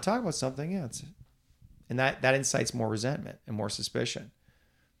you're not allowed to talk about something, and that incites more resentment and more suspicion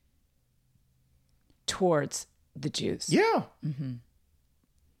towards the Jews. Yeah. Mm-hmm.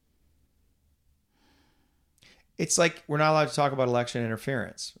 It's like we're not allowed to talk about election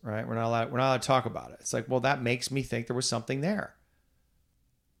interference, right? We're not allowed to talk about it. It's like, well, that makes me think there was something there.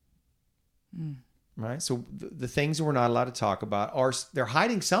 Mm. Right? So the things that we're not allowed to talk about they're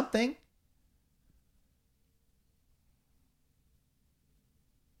hiding something.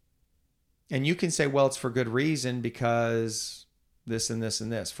 And you can say, well, it's for good reason because this and this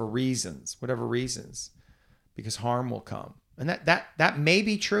and this, for reasons, whatever reasons, because harm will come. And that may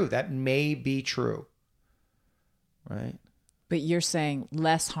be true. That may be true. Right? But you're saying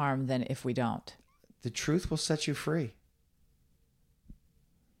less harm than if we don't. The truth will set you free.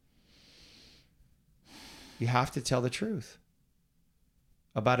 You have to tell the truth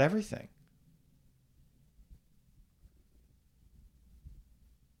about everything.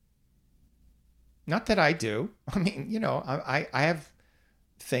 Not that I do. I mean, I have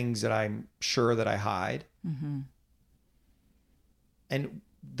things that I'm sure that I hide. Mm-hmm. And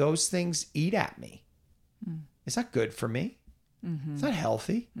those things eat at me. Mm. It's not good for me. Mm-hmm. It's not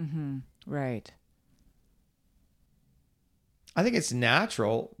healthy. Mm-hmm. Right. I think it's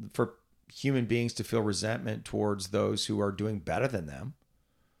natural for human beings to feel resentment towards those who are doing better than them.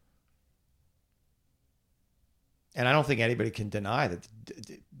 And I don't think anybody can deny that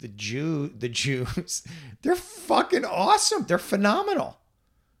the Jews, they're fucking awesome. They're phenomenal.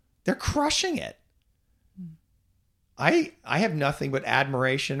 They're crushing it. I have nothing but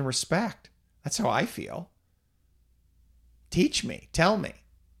admiration and respect. That's how I feel. Teach me. Tell me.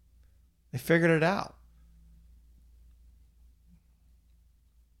 They figured it out.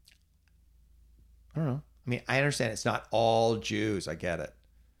 I don't know. I mean, I understand it's not all Jews. I get it.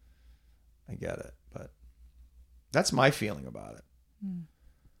 But that's my feeling about it.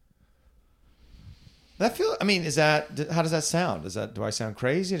 How does that sound? Do I sound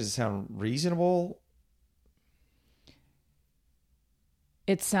crazy? Does it sound reasonable?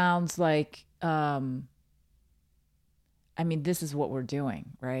 It sounds like, this is what we're doing,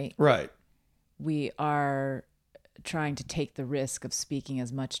 right? Right. We are trying to take the risk of speaking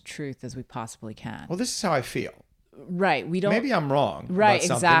as much truth as we possibly can. Well, this is how I feel. Right. We don't. Maybe I'm wrong. Right. About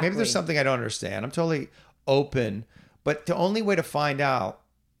something. Exactly. Maybe there's something I don't understand. I'm totally open. But the only way to find out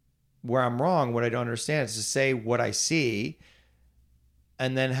where I'm wrong, what I don't understand, is to say what I see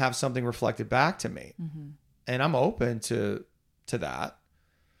and then have something reflected back to me. Mm-hmm. And I'm open to that.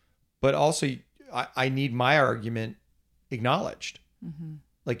 But also, I need my argument acknowledged. Mm-hmm.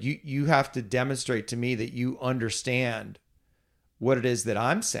 Like you have to demonstrate to me that you understand what it is that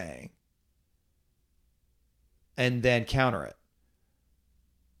I'm saying and then counter it.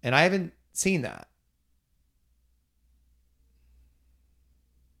 And I haven't seen that.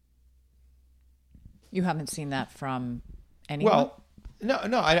 You haven't seen that from anyone? Well,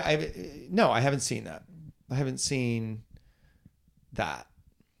 no, I haven't seen that. I haven't seen that.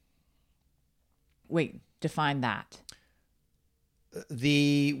 Wait, define that.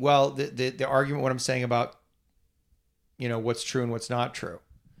 The argument, what I'm saying about, what's true and what's not true,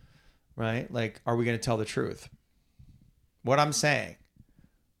 right? Like, are we going to tell the truth? What I'm saying.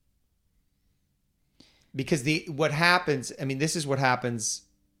 Because what happens, I mean, this is what happens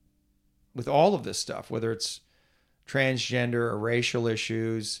with all of this stuff, whether it's transgender or racial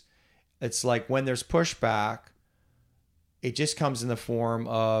issues. It's like when there's pushback, it just comes in the form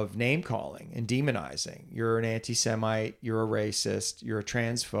of name calling and demonizing. You're an anti-Semite, you're a racist, you're a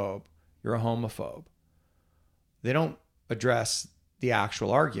transphobe, you're a homophobe. They don't address the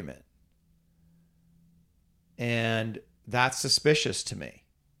actual argument. And that's suspicious to me.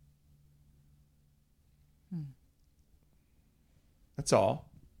 That's all.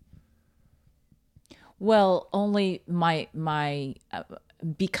 Well, only my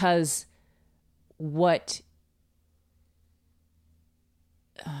because what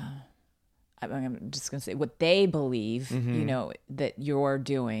I'm just going to say what they believe, that you're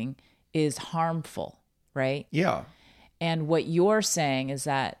doing is harmful, right? Yeah. And what you're saying is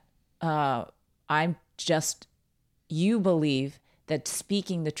that you believe that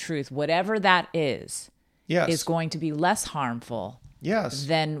speaking the truth, whatever that is, yes, is going to be less harmful. Yes.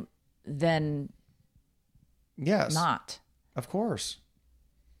 Than yes. Not. Of course.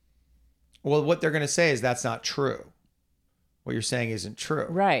 Well, what they're going to say is that's not true. What you're saying isn't true.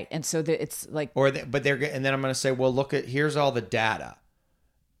 Right. And so it's like... and then I'm going to say, well, here's all the data.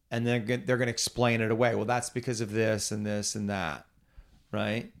 And then they're going to explain it away. Well, that's because of this and this and that.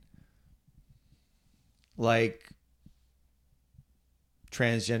 Right? Like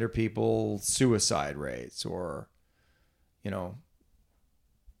transgender people, suicide rates, or,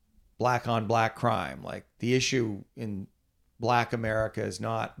 black on black crime. Like the issue in Black America is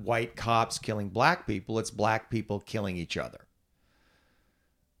not white cops killing black people. It's black people killing each other.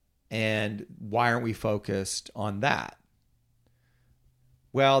 And why aren't we focused on that?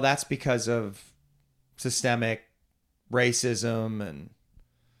 Well, that's because of systemic racism, and,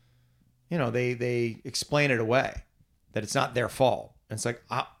 they explain it away, that it's not their fault. And it's like,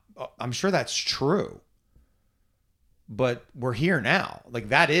 I'm sure that's true. But we're here now. Like,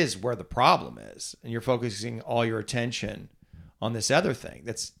 that is where the problem is. And you're focusing all your attention on this other thing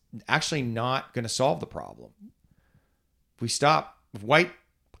that's actually not going to solve the problem. If white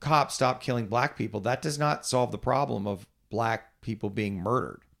cops stop killing black people, that does not solve the problem of black people being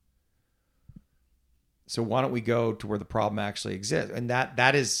murdered. So why don't we go to where the problem actually exists? And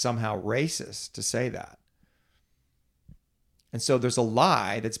that is somehow racist to say that. And so there's a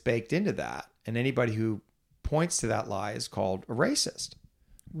lie that's baked into that. And anybody who points to that lie is called a racist.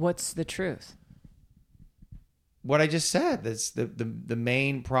 What's the truth? What I just said. That's the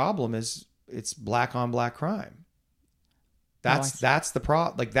main problem is it's black on black crime. That's the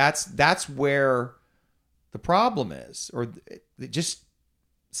problem. Like that's where the problem is, or just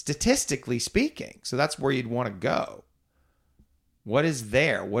statistically speaking. So that's where you'd want to go. What is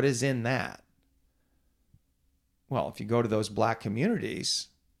there? What is in that? Well, if you go to those black communities,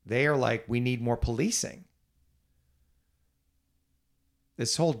 they are like, we need more policing.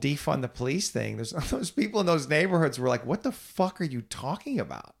 This whole defund the police thing, there's those people in those neighborhoods were like, what the fuck are you talking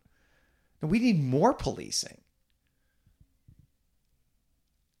about? No, we need more policing.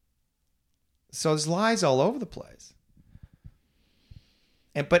 So there's lies all over the place.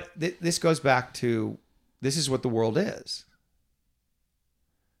 But this goes back to, this is what the world is.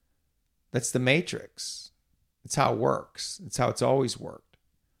 That's the matrix. It's how it works. It's how it's always worked.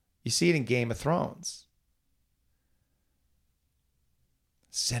 You see it in Game of Thrones.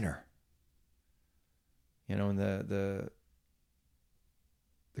 Sinner. And the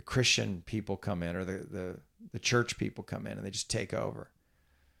Christian people come in, or the church people come in, and they just take over.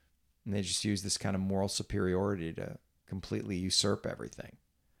 And they just use this kind of moral superiority to completely usurp everything.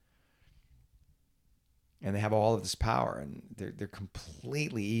 And they have all of this power, and they're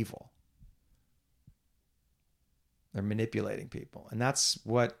completely evil. They're manipulating people. And that's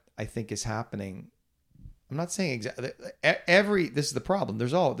what I think is happening. I'm not saying exactly this is the problem.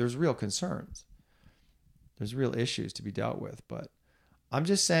 There's real concerns. There's real issues to be dealt with, but I'm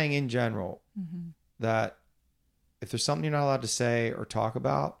just saying in general that if there's something you're not allowed to say or talk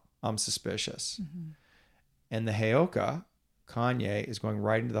about, I'm suspicious. And the Heyoka, Kanye, is going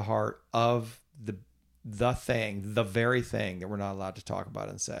right into the heart of the very thing that we're not allowed to talk about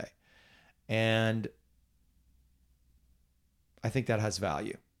and say. And I think that has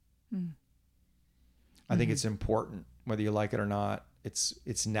value. I think it's important, whether you like it or not.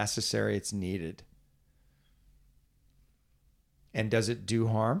 It's necessary. It's needed. And does it do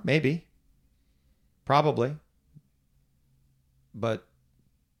harm? Maybe. Probably. But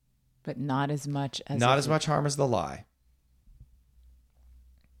not as much as not as much harm as the lie.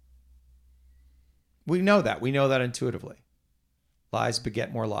 We know that. We know that intuitively. Lies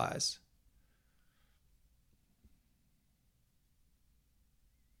beget more lies.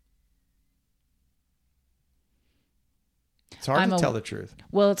 It's hard to tell the truth.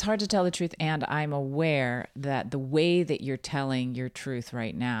 Well, it's hard to tell the truth, and I'm aware that the way that you're telling your truth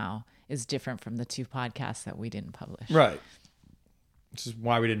right now is different from the 2 podcasts that we didn't publish. Right. This is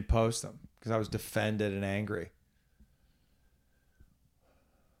why we didn't post them, because I was defended and angry.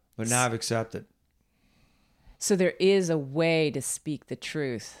 But now I've accepted. So there is a way to speak the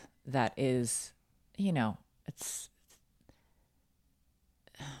truth that is, it's,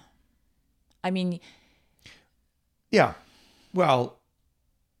 I mean. Yeah. Well,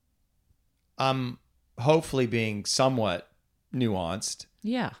 I'm hopefully being somewhat nuanced.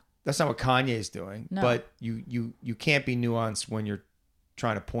 Yeah. That's not what Kanye's doing. No. But you can't be nuanced when you're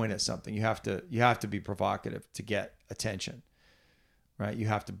trying to point at something. You have to be provocative to get attention. Right? You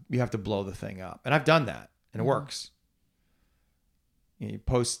have to blow the thing up. And I've done that, and it works. You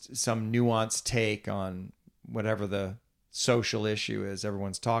post some nuanced take on whatever the social issue is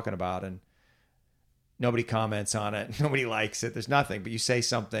everyone's talking about, and nobody comments on it. Nobody likes it. There's nothing. But you say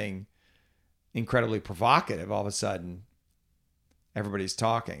something incredibly provocative, all of a sudden, everybody's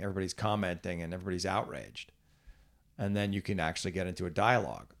talking, everybody's commenting, and everybody's outraged. And then you can actually get into a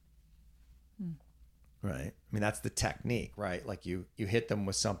dialogue. Right? I mean, that's the technique, right? Like you hit them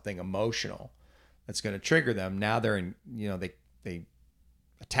with something emotional that's going to trigger them. Now they're in, they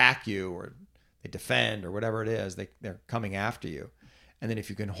attack you, or they defend, or whatever it is. They're coming after you. And then if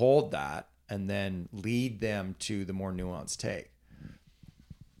you can hold that, and then lead them to the more nuanced take.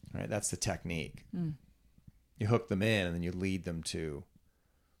 Right? That's the technique. You hook them in, and then you lead them to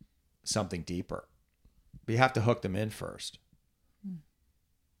something deeper. But you have to hook them in first.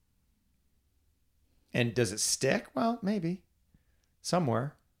 And does it stick? Well, maybe.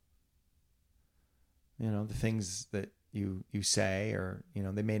 Somewhere. The things that you say, or,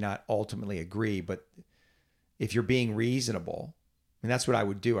 they may not ultimately agree, but if you're being reasonable, and that's what I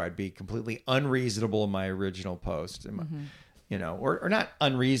would do. I'd be completely unreasonable in my original post, or not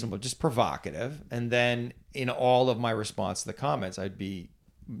unreasonable, just provocative. And then in all of my response to the comments, I'd be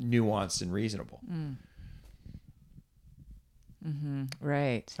nuanced and reasonable.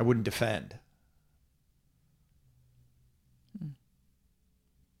 Right. I wouldn't defend.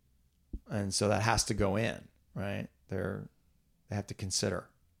 And so that has to go in, right? They have to consider.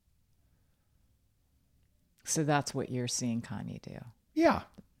 So that's what you're seeing Kanye do. Yeah.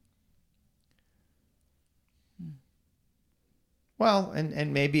 Well,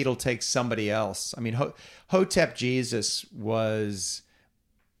 and maybe it'll take somebody else. I mean, Hotep Jesus was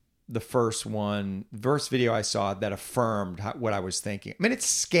the first video I saw that affirmed what I was thinking. I mean, it's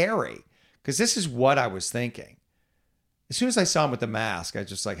scary because this is what I was thinking. As soon as I saw him with the mask, I was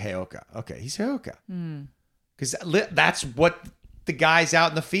just like, Heyoka. Okay, he's Heyoka. Because that's what the guys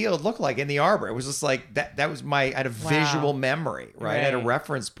out in the field look like in the arbor. It was just like that was I had a visual memory, right? I had a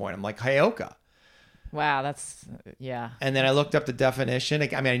reference point. I'm like, Heyoka. Wow, that's, yeah. And then I looked up the definition.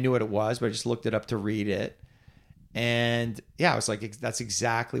 I mean, I knew what it was, but I just looked it up to read it. And yeah, I was like, that's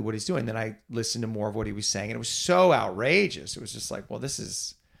exactly what he's doing. Then I listened to more of what he was saying, and it was so outrageous. It was just like, well, this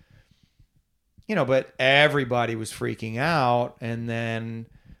is, but everybody was freaking out. And then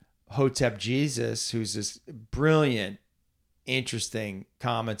Hotep Jesus, who's this brilliant, interesting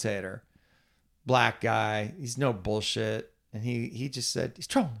commentator, black guy, he's no bullshit. And he just said, he's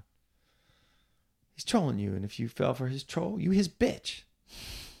trolling. He's trolling you. And if you fell for his troll, you his bitch.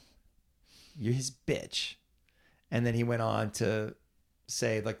 You're his bitch. And then he went on to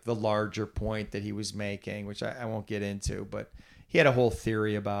say like the larger point that he was making, which I won't get into, but he had a whole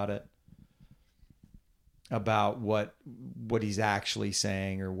theory about it, about what he's actually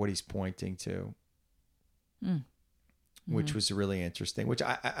saying or what he's pointing to, which was really interesting, which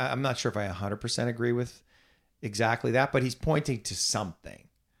I'm not sure if I 100% agree with exactly that, but he's pointing to something.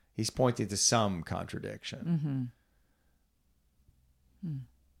 He's pointing to some contradiction.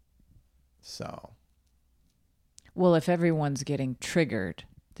 So. Well, if everyone's getting triggered,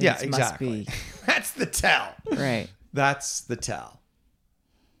 then yeah, it exactly. must be. That's the tell. Right. That's the tell.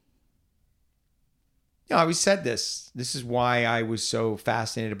 I always said this. This is why I was so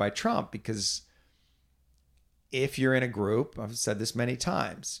fascinated by Trump, because if you're in a group, I've said this many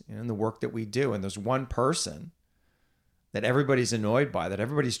times, in the work that we do, and there's one person that everybody's annoyed by, that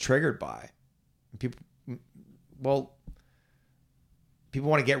everybody's triggered by. People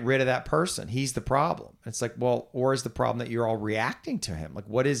want to get rid of that person. He's the problem. It's like, well, or is the problem that you're all reacting to him? Like,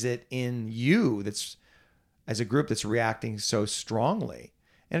 what is it in you that's, as a group, that's reacting so strongly?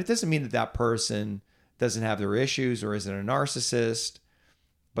 And it doesn't mean that that person doesn't have their issues or isn't a narcissist,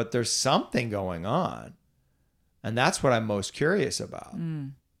 but there's something going on. And that's what I'm most curious about.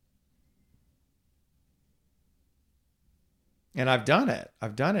 And I've done it.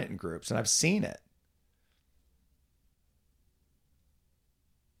 I've done it in groups and I've seen it.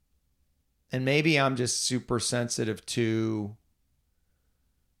 And maybe I'm just super sensitive to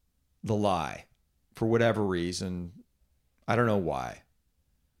the lie for whatever reason. I don't know why.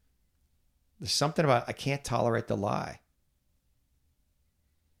 There's something about, I can't tolerate the lie.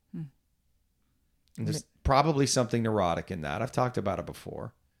 And there's probably something neurotic in that. I've talked about it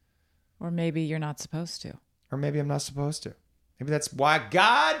before. Or maybe you're not supposed to. Or maybe I'm not supposed to. Maybe that's why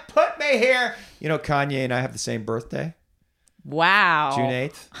God put me here. You know, Kanye and I have the same birthday. Wow. June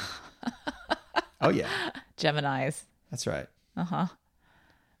 8th. Oh, yeah. Geminis. That's right. Uh-huh.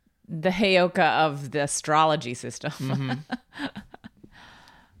 The Heyoka of the astrology system. Mm-hmm.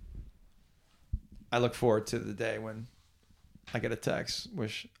 I look forward to the day when I get a text.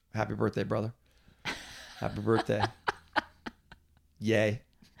 Wish, happy birthday, brother. Happy birthday. Yay.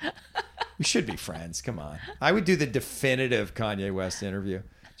 We should be friends. Come on. I would do the definitive Kanye West interview,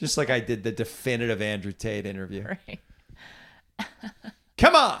 just like I did the definitive Andrew Tate interview. Right.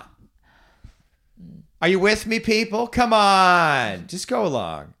 Come on. Are you with me, people? Come on. Just go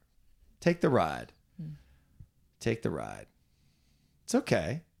along. Take the ride. Take the ride. It's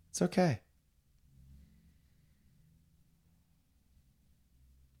okay. It's okay.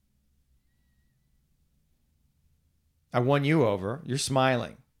 I won you over. You're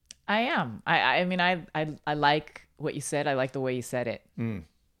smiling. I am. I mean, I like what you said. I like the way you said it.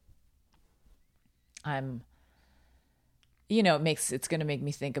 I'm, it's going to make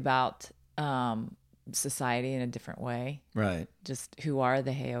me think about society in a different way. Right. Just who are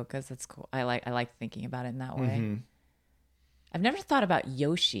the Heyokas? That's cool. I like thinking about it in that way. I've never thought about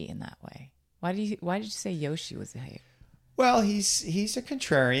Yoshi in that way. Why did you say Yoshi was a Heyoka? Well, he's a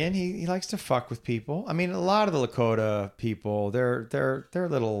contrarian. He likes to fuck with people. I mean, a lot of the Lakota people, they're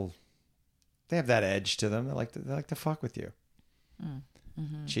little. They have that edge to them. They like to fuck with you.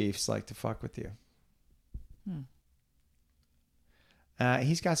 Chiefs like to fuck with you.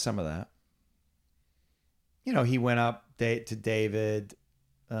 He's got some of that. He went up to David,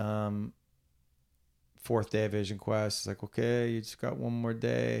 fourth day of Vision Quest. It's like, okay, you just got one more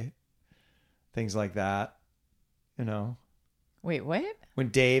day. Things like that. Wait, what? When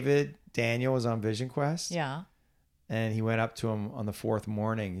Daniel was on Vision Quest. Yeah. And he went up to him on the fourth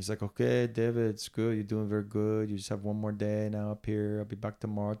morning. He's like, okay, David, it's good. You're doing very good. You just have one more day now up here. I'll be back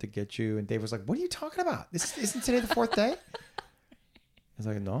tomorrow to get you. And Dave was like, what are you talking about? Isn't today the fourth day? He's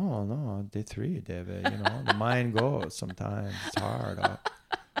like, no, day 3, David. The mind goes sometimes. It's hard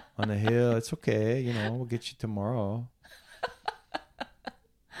on the hill. It's okay. We'll get you tomorrow.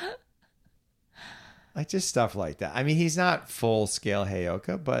 Like just stuff like that. I mean, he's not full scale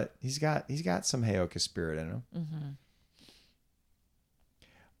Heyoka, but he's got some Heyoka spirit in him.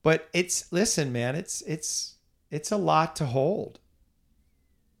 But listen, man, it's a lot to hold.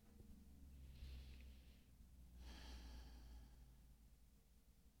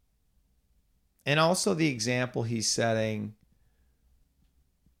 And also the example he's setting.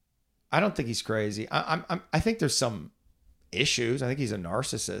 I don't think he's crazy. I think there's some issues. I think he's a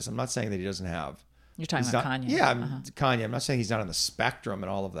narcissist. I'm not saying that he doesn't have. You're talking about Kanye. Yeah, Kanye. I'm not saying he's not on the spectrum and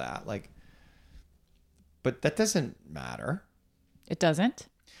all of that. But that doesn't matter. It doesn't?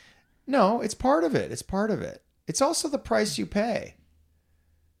 No, it's part of it. It's also the price you pay.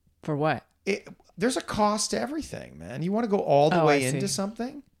 For what? There's a cost to everything, man. You want to go all the way into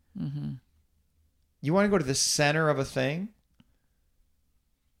something? You want to go to the center of a thing?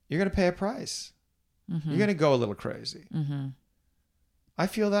 You're going to pay a price. You're going to go a little crazy. I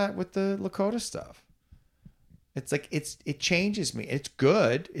feel that with the Lakota stuff. It's like it changes me. It's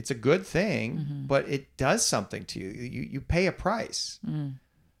good. It's a good thing, but it does something to you. You pay a price.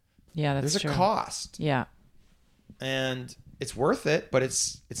 Yeah, that's There's true. a cost. Yeah. And it's worth it, but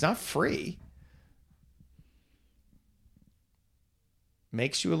it's not free.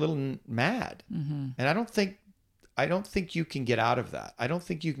 Makes you a little mad. And I don't think you can get out of that. I don't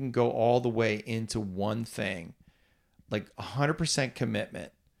think you can go all the way into one thing, like 100%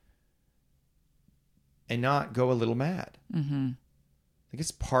 commitment, and not go a little mad. I think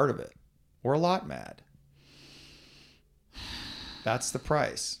it's part of it, or a lot mad. That's the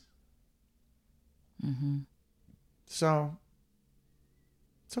price. So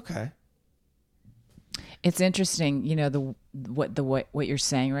it's okay. It's interesting, what you're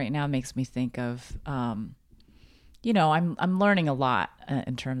saying right now makes me think of, I'm learning a lot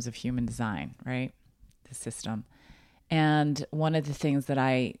in terms of human design, right? The system. And one of the things that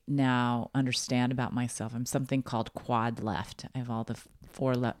I now understand about myself, I'm something called quad left. I have all the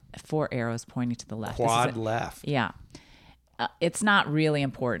four arrows pointing to the left. Quad left. Yeah. It's not really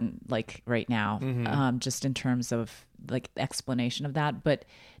important, like right now, just in terms of like explanation of that, but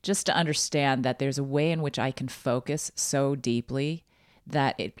just to understand that there's a way in which I can focus so deeply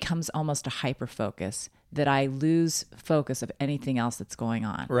that it becomes almost a hyper focus, that I lose focus of anything else that's going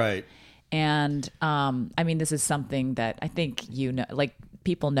on. Right. And this is something that I think like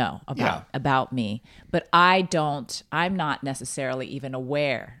people know about me, but I'm not necessarily even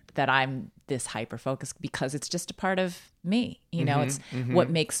aware that I'm this hyper focused, because it's just a part of me. It's what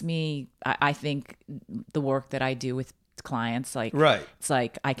makes me, I think, the work that I do with clients, like, right. It's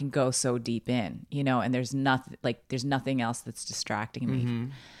like I can go so deep in, and there's nothing else that's distracting me.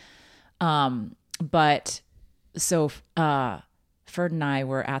 But so Ferd and I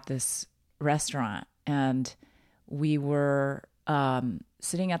were at this restaurant, and we were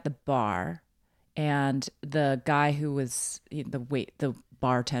sitting at the bar, and the guy who was the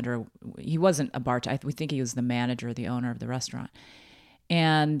bartender, he wasn't a bartender. We think he was the manager, the owner of the restaurant.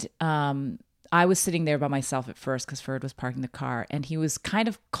 And I was sitting there by myself at first because Ferd was parking the car, and he was kind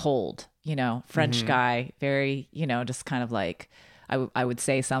of cold, French guy, very, just kind of like, I would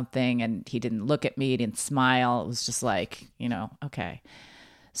say something and he didn't look at me, he didn't smile. It was just like, okay.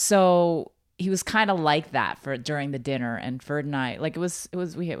 So he was kind of like that during the dinner, and Ferd and I, like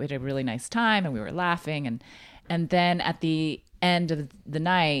we had a really nice time, and we were laughing, and then at the end of the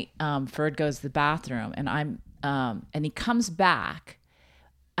night, Ferd goes to the bathroom, and and he comes back.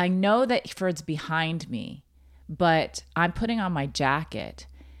 I know that Ferd's behind me, but I'm putting on my jacket,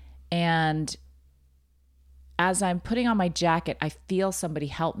 and as I'm putting on my jacket, I feel somebody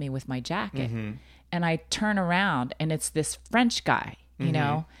help me with my jacket, and I turn around, and it's this French guy,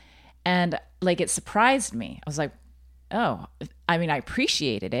 and like, it surprised me. I was like, oh, I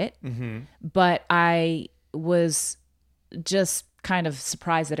appreciated it, but I was just kind of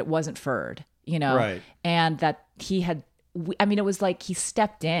surprised that it wasn't Ferd, right. And that he had, it was like he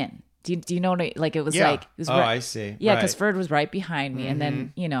stepped in. Do you know what like it was like? It was I see. Yeah, because Ferd was right behind me, and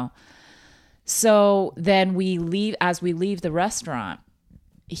then so then as we leave the restaurant,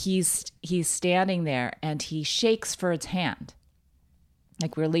 he's standing there, and he shakes Ferd's hand.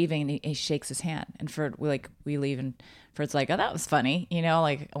 Like, we're leaving, and he shakes his hand, and Ferd, we leave, and Ferd's like, oh, that was funny,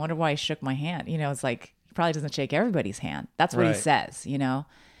 like, I wonder why he shook my hand. It's like, he probably doesn't shake everybody's hand. That's what he says,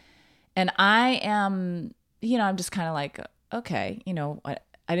 and I am, I'm just kind of like, okay,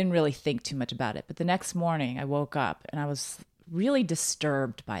 I didn't really think too much about it. But the next morning I woke up, and I was really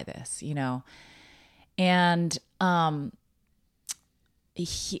disturbed by this, and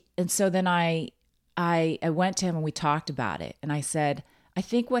so then I went to him, and we talked about it, and I said, I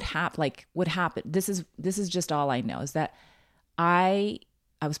think what happened, this is just all I know, is that I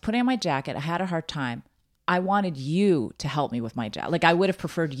was putting on my jacket. I had a hard time. I wanted you to help me with my jacket. Like, I would have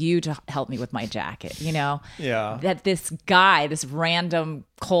preferred you to help me with my jacket, Yeah. That this guy, this random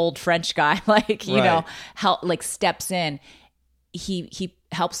cold French guy, steps in. He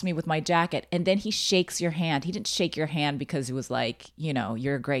helps me with my jacket, and then he shakes your hand. He didn't shake your hand because it was like,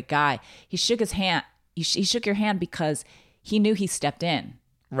 you're a great guy. He shook his hand. He shook your hand because he knew he stepped in.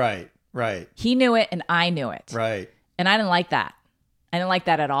 Right. He knew it, and I knew it. Right. And I didn't like that. I didn't like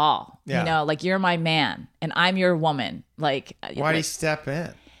that at all. Yeah. Like, you're my man, and I'm your woman. Like, why'd he step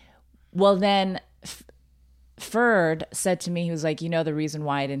in? Well, then Ferd said to me, he was like, the reason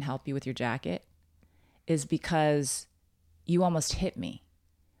why I didn't help you with your jacket is because you almost hit me,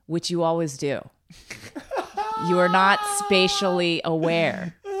 which you always do. You are not spatially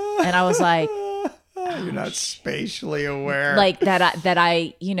aware. And I was like, you're not spatially aware. Like that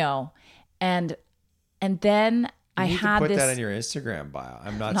I and then I had put this. That in your Instagram bio.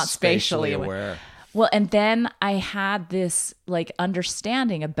 I'm not spatially aware. Well, and then I had this like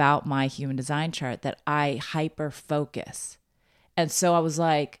understanding about my human design chart that I hyper focus. And so I was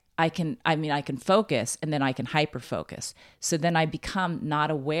like, I can focus, and then I can hyper focus. So then I become not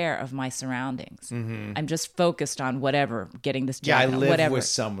aware of my surroundings. I'm just focused on whatever, getting this job. Yeah, I live whatever. with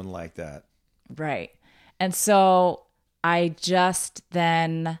someone like that. Right. And so I just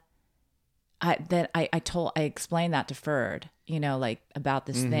I explained that to Ferd, about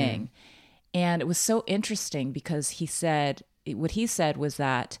this thing. And it was so interesting because what he said was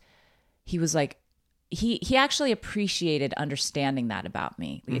that he was like, he actually appreciated understanding that about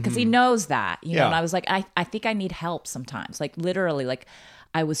me because he knows that, you know, and I was like, I think I need help sometimes. Like literally, like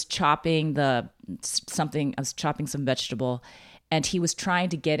I was chopping some vegetable and he was trying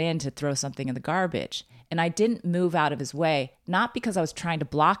to get in to throw something in the garbage. And I didn't move out of his way, not because I was trying to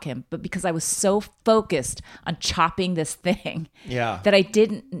block him, but because I was so focused on chopping this thing that I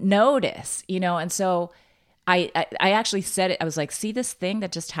didn't notice, you know? And so I actually said it. I was like, see this thing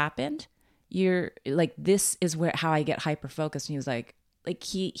that just happened? You're like, this is how I get hyper focused. And he was like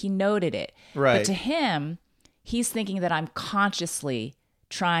he noted it. Right. But to him, he's thinking that I'm consciously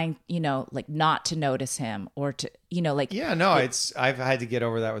trying, you know, like not to notice him or to, you know, like. Yeah, no, I've had to get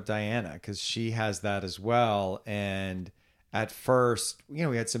over that with Diana because she has that as well. And at first, you know,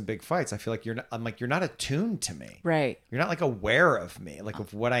 we had some big fights. I feel like you're not attuned to me. Right. You're not like aware of me, like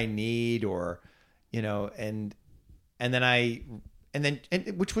of what I need or, you know, and then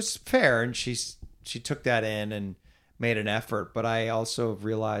which was fair. And she took that in and made an effort. But I also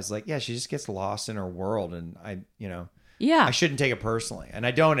realized like, yeah, she just gets lost in her world. And I shouldn't take it personally, and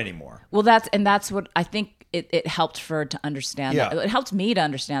I don't anymore. Well, that's what I think it helped her to understand. Yeah. That. It helped me to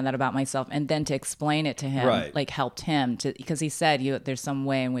understand that about myself, and then to explain it to him, like helped him to, because he said, there's some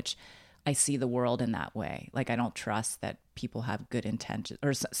way in which I see the world in that way. Like I don't trust that people have good intentions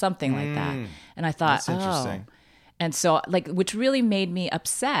or something like that. And I thought, that's interesting. And so like, which really made me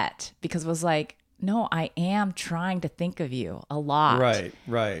upset because it was like, no, I am trying to think of you a lot.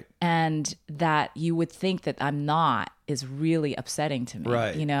 Right. And that you would think that I'm not is really upsetting to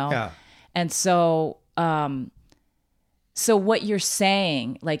me, you know? Yeah. And so, so what you're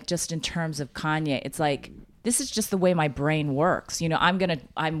saying, like just in terms of Kanye, it's like, this is just the way my brain works. You know, I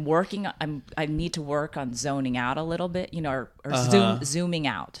need to work on zoning out a little bit, you know, or zooming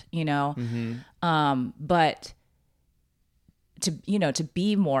out, you know? But to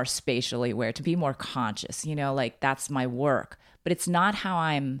be more spatially aware, to be more conscious, you know, like that's my work, but it's not how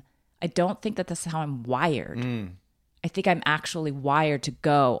I don't think that that's how I'm wired. I think I'm actually wired to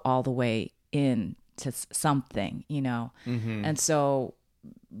go all the way in to something, you know? And so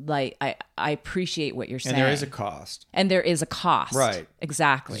like, I appreciate what you're saying. And there is a cost. Right.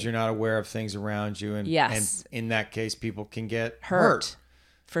 Exactly. Because you're not aware of things around you. And, yes. And in that case, people can get hurt.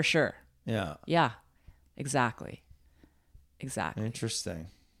 For sure. Yeah. Yeah. Exactly. Interesting.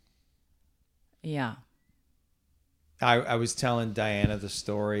 Yeah. I was telling Diana the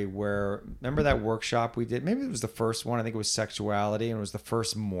story where, remember that workshop we did? Maybe it was the first one. I think it was sexuality, and it was the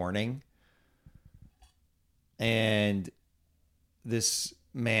first morning. And this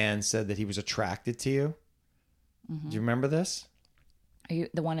man said that he was attracted to you. Do you remember this? Are you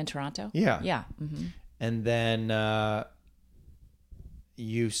the one in Toronto? Yeah. Yeah. And then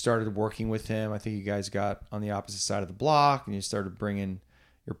you started working with him. I think you guys got on the opposite side of the block, and you started bringing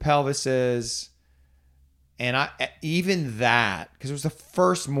your pelvises. And even that, because it was the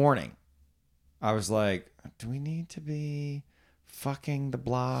first morning, I was like, do we need to be fucking the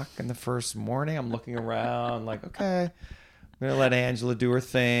block in the first morning? I'm looking around like, okay, I'm going to let Angela do her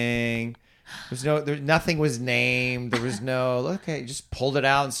thing. Nothing was named. There was okay, just pulled it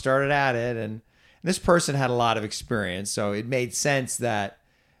out and started at it. And this person had a lot of experience, so it made sense that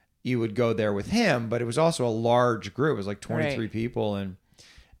you would go there with him, but it was also a large group. It was like 23 people, and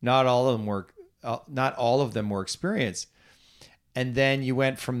not all of them were experienced. And then you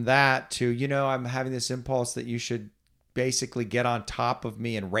went from that to, I'm having this impulse that you should basically get on top of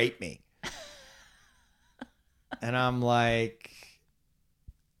me and rape me. And I'm like,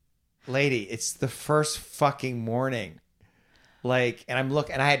 lady, it's the first fucking morning. Like, and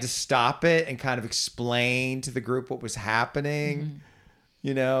I had to stop it and kind of explain to the group what was happening.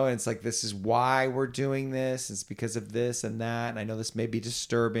 And it's like, this is why we're doing this. It's because of this and that. And I know this may be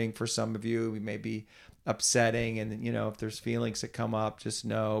disturbing for some of you. It may be upsetting. And, if there's feelings that come up, just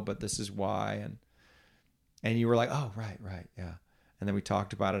know, but this is why. And you were like, oh, right. Yeah. And then we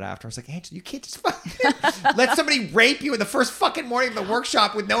talked about it after. I was like, Angela, you can't just let somebody rape you in the first fucking morning of the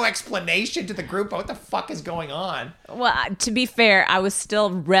workshop with no explanation to the group about what the fuck is going on. Well, to be fair, I was still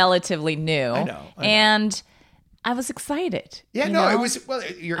relatively new. I know. And I was excited. Yeah, it was,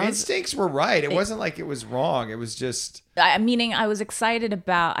 your instincts were right. It wasn't like it was wrong. It was just. Meaning I was excited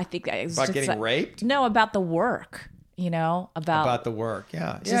about, I think. About getting raped? No, about the work. About the work.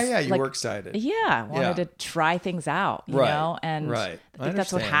 Yeah. Yeah. You were excited. Yeah. I wanted to try things out, you know? And I think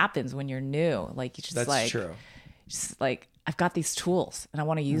that's what happens when you're new. Like, you just that's true. Just like, I've got these tools and I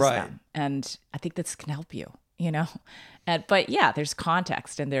want to use them. And I think this can help you, but yeah, there's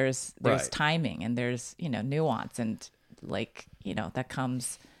context and there's timing and there's, nuance and like, that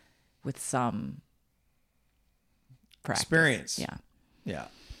comes with some practice. Experience. Yeah. Yeah.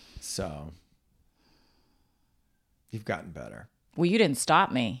 So You've gotten better. Well, you didn't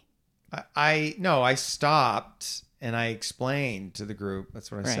stop me. I stopped and I explained to the group.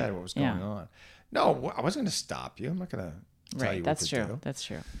 That's what I said. What was going on? No, I wasn't going to stop you. I'm not going to tell you what to do. That's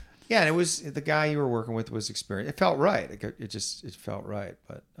true. Yeah, and it was the guy you were working with was experienced. It felt right. It felt right.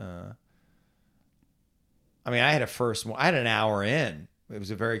 But I mean, I had an hour in. It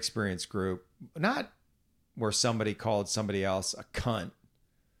was a very experienced group, not where somebody called somebody else a cunt.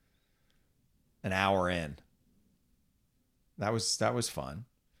 An hour in. That was fun.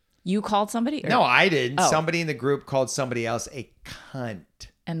 You called somebody? No, I didn't. Oh. Somebody in the group called somebody else a cunt.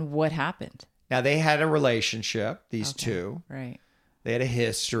 And what happened? Now, they had a relationship, these two. Right. They had a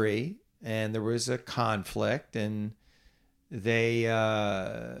history, and there was a conflict, and they, it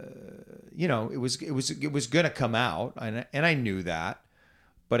was going to come out, and I knew that,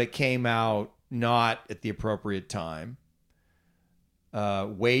 but it came out not at the appropriate time,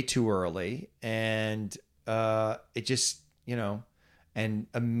 way too early, and it just, and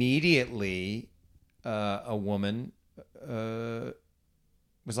immediately a woman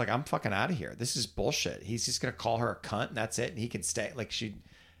was like, I'm fucking out of here. This is bullshit. He's just going to call her a cunt and that's it. And he can stay. Like, she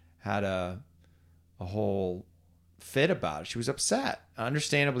had a whole fit about it. She was upset,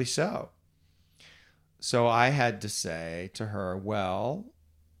 understandably so. So I had to say to her, well,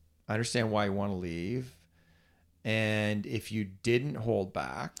 I understand why you want to leave. And if you didn't hold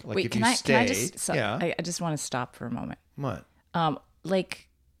back, like if you stayed. I just want to stop for a moment. What? I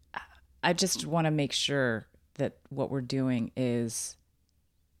just want to make sure that what we're doing is,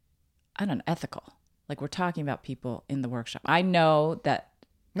 I don't know, ethical. Like, we're talking about people in the workshop. I know that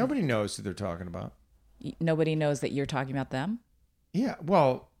nobody knows who they're talking about. Nobody knows that you're talking about them? Yeah.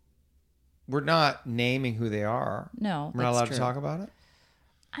 Well, we're not naming who they are. No, we're not allowed to talk about it.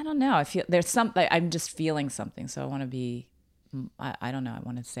 I don't know. I feel there's something. I'm just feeling something, so I want to be. I don't know. I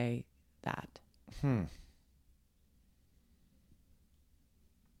want to say that.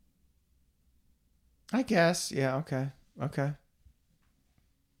 I guess. Yeah. Okay.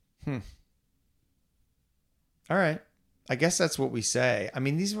 All right. I guess that's what we say. I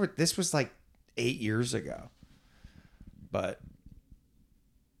mean, this was like 8 years ago, but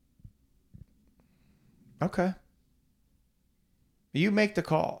okay. You make the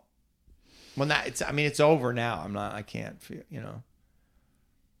call. Well, it's over now. I can't feel,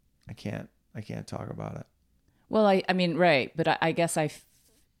 I can't talk about it. Well, I mean, right. But I guess I feel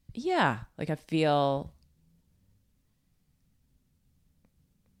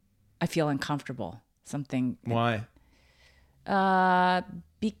uncomfortable. Something. Why?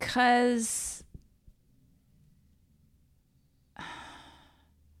 Because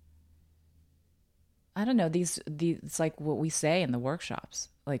I don't know, these it's like what we say in the workshops.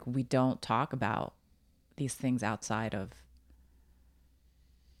 Like, we don't talk about these things outside,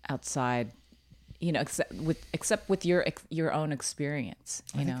 except with your own experience.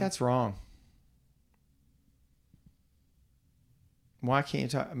 I think that's wrong. Why can't you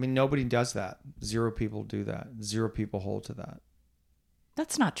talk? I mean, nobody does that. 0 people do that. 0 people hold to that.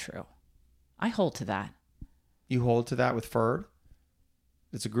 That's not true. I hold to that. You hold to that with Ferd?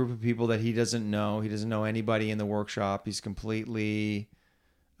 It's a group of people that he doesn't know. He doesn't know anybody in the workshop. He's completely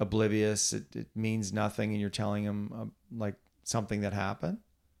oblivious. It means nothing, and you're telling him like something that happened?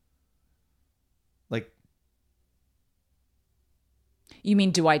 Like, you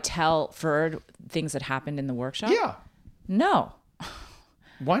mean, do I tell Ferd things that happened in the workshop? Yeah. No.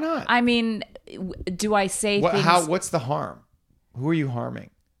 Why not? I mean, do I say things? What's the harm? Who are you harming?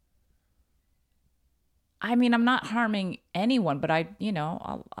 I mean, I'm not harming anyone, but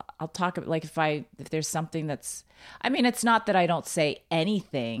I'll talk about, like, if there's something that's, I mean, it's not that I don't say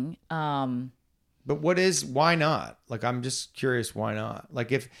anything. But why not? Like, I'm just curious, why not?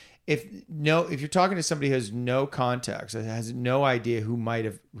 Like, if you're talking to somebody who has no context, that has no idea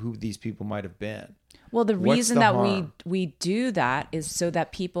who these people might have been. Well, the reason that we do that is so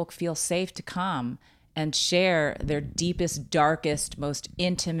that people feel safe to come and share their deepest, darkest, most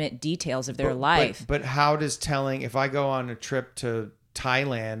intimate details of their life. But how does if I go on a trip to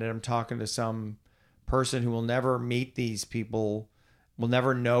Thailand and I'm talking to some person who will never meet these people, will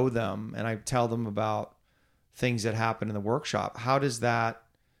never know them, and I tell them about things that happen in the workshop, how does that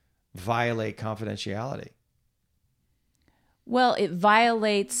violate confidentiality? Well, it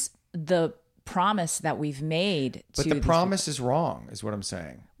violates the promise that we've made. But the promise is wrong, is what I'm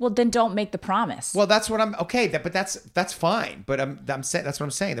saying. Well, then don't make the promise. Well, that's what I'm okay. But that's fine. But I'm saying that's what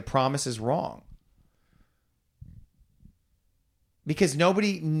I'm saying. The promise is wrong because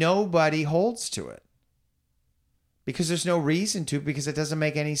nobody holds to it because there's no reason to, because it doesn't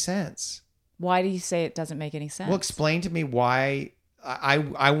make any sense. Why do you say it doesn't make any sense? Well, explain to me why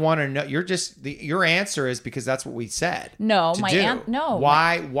I want to know. Your answer is because that's what we said. No, no.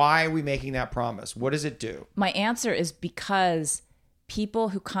 Why are we making that promise? What does it do? My answer is because people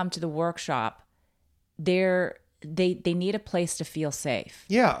who come to the workshop, they need a place to feel safe.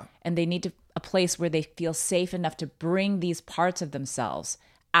 Yeah. And they need a place where they feel safe enough to bring these parts of themselves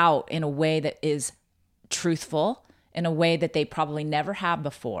out in a way that is truthful, in a way that they probably never have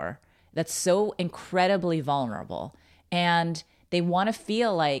before, that's so incredibly vulnerable. And they want to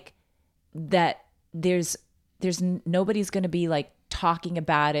feel like that there's nobody's going to be like talking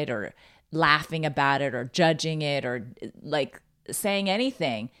about it or laughing about it or judging it or like saying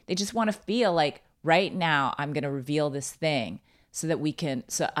anything. They just want to feel like right now I'm going to reveal this thing so that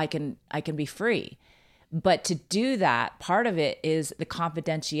I can be free. But to do that, part of it is the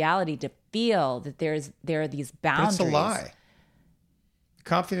confidentiality, to feel that there are these boundaries. But it's a lie.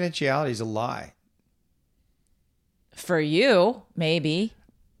 Confidentiality is a lie. For you, maybe.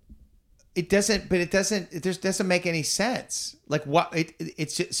 It doesn't make any sense. Like what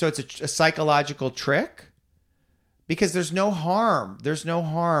it's a psychological trick, because there's no harm. There's no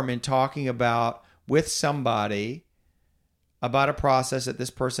harm in talking about with somebody about a process that this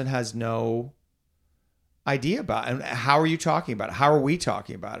person has no idea about. And how are you talking about it? How are we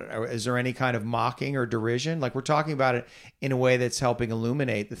talking about it? Is there any kind of mocking or derision? Like, we're talking about it in a way that's helping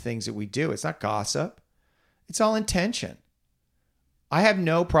illuminate the things that we do. It's not gossip. It's all intention. I have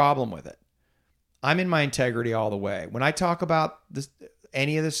no problem with it. I'm in my integrity all the way. When I talk about this,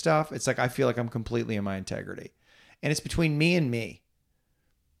 any of this stuff, it's like I feel like I'm completely in my integrity. And it's between me and me.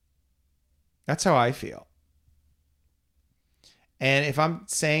 That's how I feel. And if I'm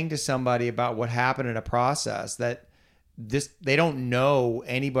saying to somebody about what happened in a process that they don't know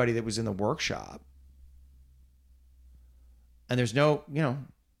anybody that was in the workshop, and there's no,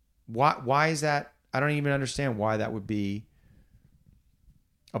 why is that? I don't even understand why that would be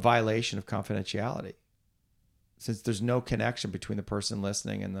a violation of confidentiality, since there's no connection between the person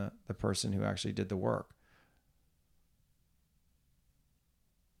listening and the person who actually did the work.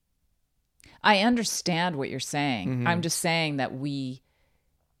 I understand what you're saying. Mm-hmm. I'm just saying that we've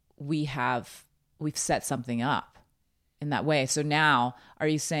set something up in that way. So now, are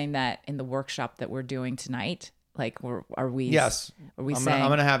you saying that in the workshop that we're doing tonight, like, are we? Yes. Are we I'm saying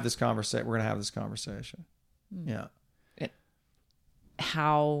going to have this conversation? We're going to have this conversation. Yeah.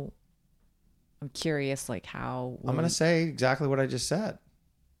 How? I'm curious, like how. I'm going to say exactly what I just said,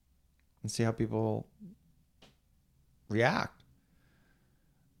 and see how people react.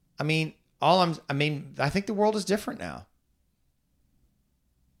 I mean, I think the world is different now.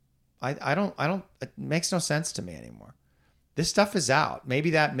 I don't, it makes no sense to me anymore. This stuff is out. Maybe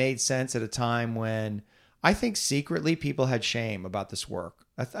that made sense at a time when I think secretly people had shame about this work.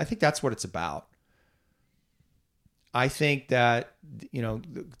 I think that's what it's about. I think that,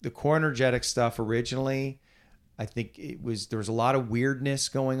 the core energetic stuff originally, I think there was a lot of weirdness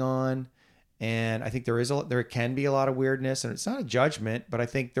going on. And I think there can be a lot of weirdness, and it's not a judgment, but I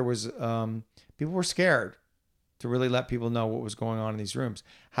think there was, people were scared to really let people know what was going on in these rooms.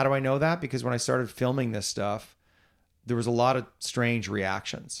 How do I know that? Because when I started filming this stuff, there was a lot of strange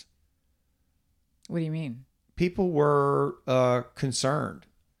reactions. What do you mean? People were concerned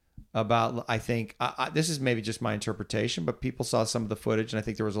about, I think, this is maybe just my interpretation, but people saw some of the footage, and I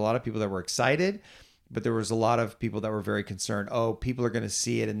think there was a lot of people that were excited, but there was a lot of people that were very concerned. Oh, people are going to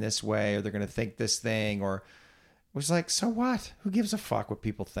see it in this way, or they're going to think this thing, or it was like, so what? Who gives a fuck what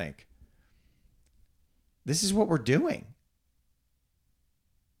people think? This is what we're doing.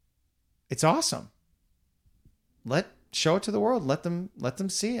 It's awesome. Show it to the world. Let them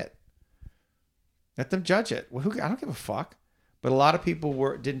see it. Let them judge it. Well, I don't give a fuck. But a lot of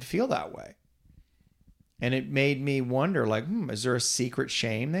people didn't feel that way. And it made me wonder, like, is there a secret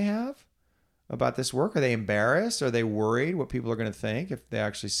shame they have about this work? Are they embarrassed? Are they worried what people are going to think if they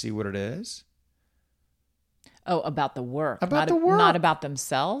actually see what it is? Oh, about the work. About the work. Not about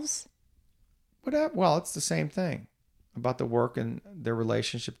themselves? Well, it's the same thing. About the work and their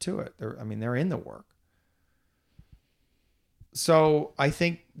relationship to it. They're in the work. So I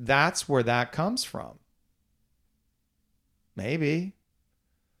think that's where that comes from. Maybe.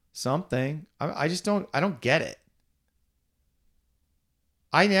 Something. I just don't get it.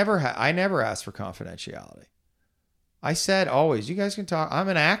 I never asked for confidentiality. I said always, you guys can talk. I'm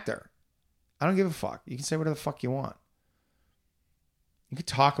an actor. I don't give a fuck. You can say whatever the fuck you want. You can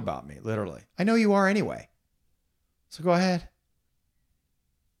talk about me, literally. I know you are anyway. So go ahead.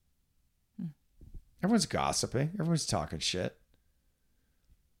 Everyone's gossiping. Everyone's talking shit.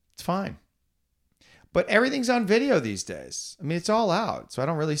 It's fine. But everything's on video these days. I mean, it's all out. So I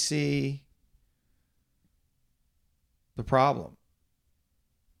don't really see the problem.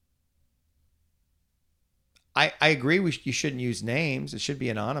 I agree. You shouldn't use names. It should be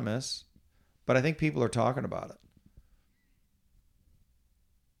anonymous. But I think people are talking about it.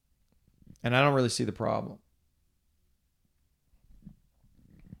 And I don't really see the problem.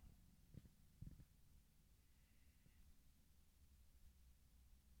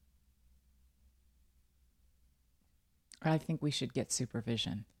 I think we should get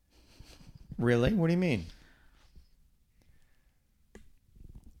supervision. Really? What do you mean?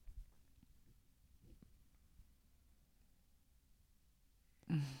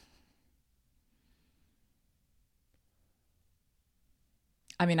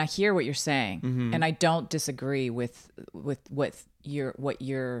 I mean, I hear what you're saying, and I don't disagree with what you're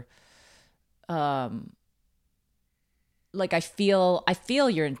like. I feel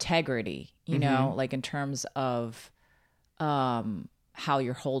your integrity, you know, like in terms of how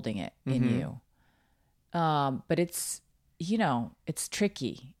you're holding it in you. But it's, you know, it's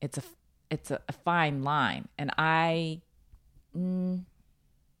tricky. It's a fine line, and I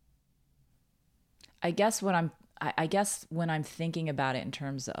guess when I'm thinking about it in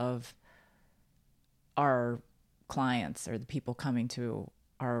terms of our clients or the people coming to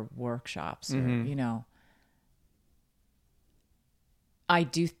our workshops, or, you know, I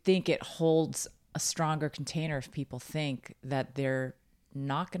do think it holds a stronger container if people think that they're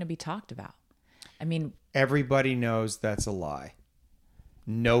not going to be talked about. I mean, everybody knows that's a lie.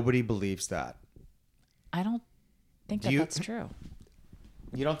 Nobody believes that. I don't think that's true.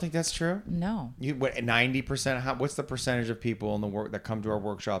 You don't think that's true? No. 90%? What's the percentage of people in the work that come to our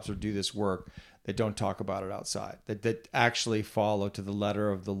workshops or do this work that don't talk about it outside? That actually follow to the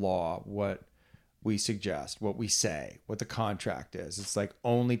letter of the law what we suggest, what we say, what the contract is. It's like,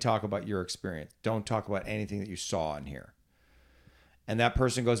 only talk about your experience. Don't talk about anything that you saw in here. And that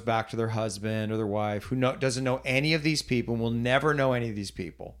person goes back to their husband or their wife who doesn't know any of these people, will never know any of these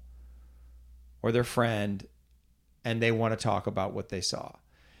people, or their friend, and they want to talk about what they saw.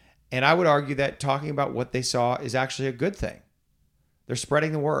 And I would argue that talking about what they saw is actually a good thing. They're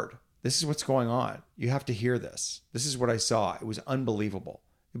spreading the word. This is what's going on. You have to hear this. This is what I saw. It was unbelievable.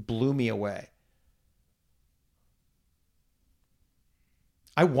 It blew me away.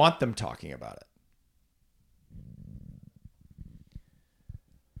 I want them talking about it.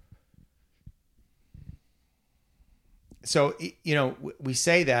 So, you know, we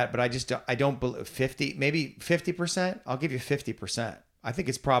say that, but I don't believe 50, maybe 50%. I'll give you 50%. I think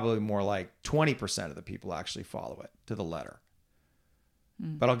it's probably more like 20% of the people actually follow it to the letter.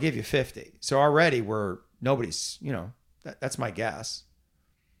 But I'll give you 50. So already nobody's, you know, that's my guess.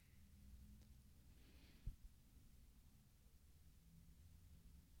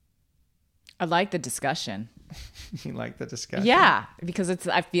 I like the discussion. You like the discussion? Yeah, because it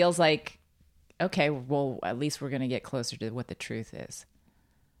feels like, okay, well, at least we're going to get closer to what the truth is.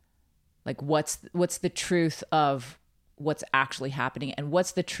 Like, what's the truth of what's actually happening, and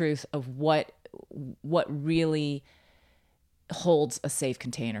what's the truth of what really holds a safe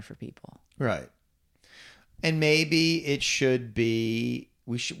container for people? Right. And maybe it should be,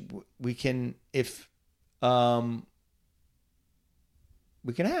 we can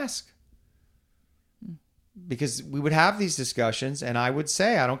ask. Because we would have these discussions, and I would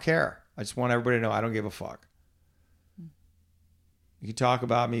say, I don't care. I just want everybody to know I don't give a fuck. You can talk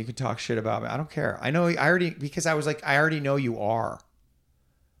about me. You can talk shit about me. I don't care. I know. Because I was like, I already know you are.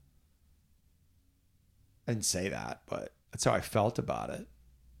 I didn't say that, but that's how I felt about it.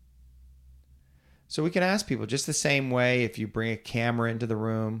 So we can ask people just the same way if you bring a camera into the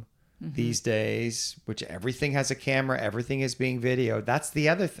room these days, which everything has a camera, everything is being videoed. That's the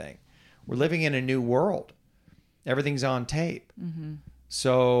other thing. We're living in a new world. Everything's on tape.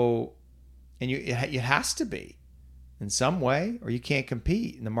 So, and it has to be in some way, or you can't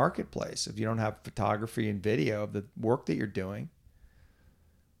compete in the marketplace if you don't have photography and video of the work that you're doing,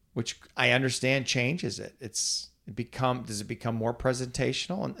 which I understand changes it. Does it become more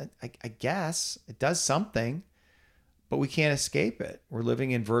presentational? And I guess it does something, but we can't escape it. We're living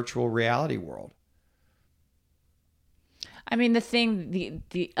in virtual reality world. I mean, the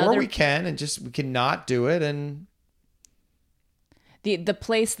other, or we can, and we can not do it. And the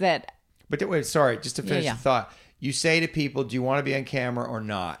place that, but wait, sorry, just to finish the thought, you say to people, do you want to be on camera or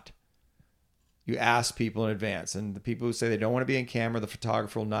not? You ask people in advance, and the people who say they don't want to be in camera, the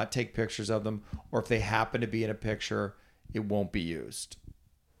photographer will not take pictures of them, or if they happen to be in a picture, it won't be used.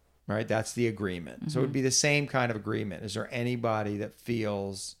 Right? That's the agreement. So it would be the same kind of agreement. Is there anybody that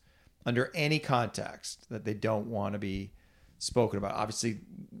feels under any context that they don't want to be spoken about? Obviously,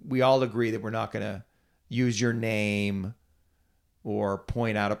 we all agree that we're not going to use your name or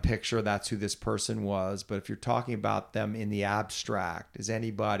point out a picture, that's who this person was. But if you're talking about them in the abstract, does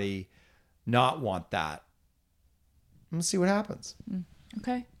anybody not want that Let's see what happens.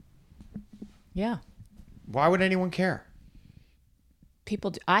 Okay. Yeah. Why would anyone care?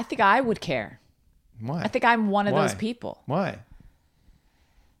 People do. I think I would care. Why? I think I'm one of Why? those people. Why?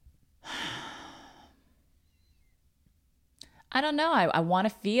 I don't know. I want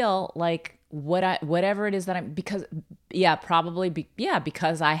to feel like whatever it is that I'm, because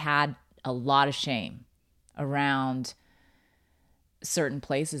because I had a lot of shame around certain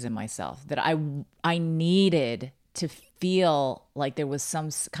places in myself that I needed to feel like there was some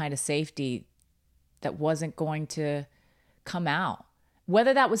kind of safety that wasn't going to come out,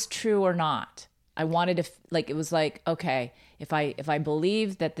 whether that was true or not. I wanted to it was like, okay, if I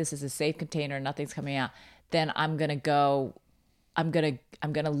believe that this is a safe container and nothing's coming out, then I'm going to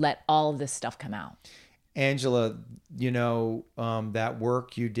let all of this stuff come out. Angela, that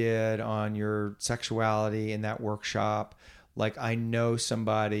work you did on your sexuality in that workshop, like I know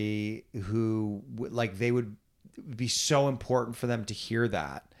somebody who they would be so important for them to hear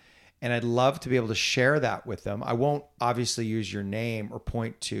that. And I'd love to be able to share that with them. I won't obviously use your name or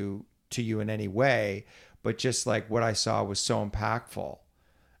point to you in any way, but just like what I saw was so impactful.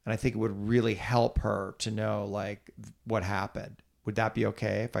 And I think it would really help her to know like what happened. Would that be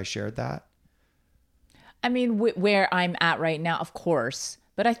okay if I shared that? I mean, where I'm at right now, of course.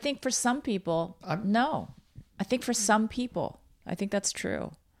 But I think for some people, no. I think for some people, I think that's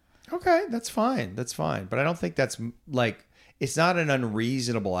true. Okay, that's fine. That's fine. But I don't think that's like, it's not an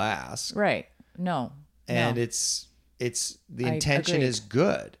unreasonable ask. Right. No. And it's the intention is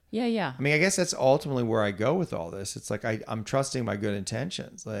good. Yeah, yeah. I mean, I guess that's ultimately where I go with all this. It's like I'm trusting my good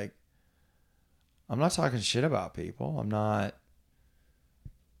intentions. Like, I'm not talking shit about people. I'm not,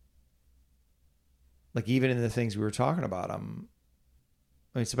 like, even in the things we were talking about,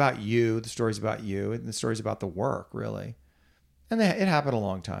 it's about you. The story's about you. And the story's about the work, really. And it happened a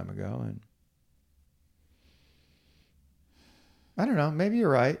long time ago. And I don't know. Maybe you're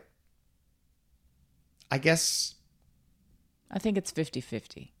right. I guess. I think it's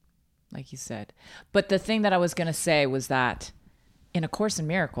 50-50, like you said. But the thing that I was going to say was that in A Course in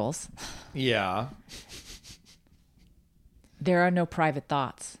Miracles. Yeah. There are no private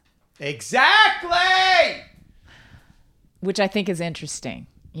thoughts. Exactly! Which I think is interesting.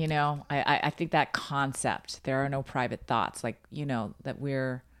 I think that concept, there are no private thoughts, like, that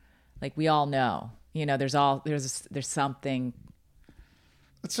we're, like, we all know, there's something.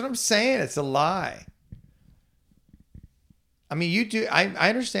 That's what I'm saying. It's a lie. I mean, you do, I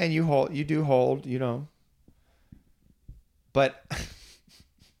understand you do hold, but,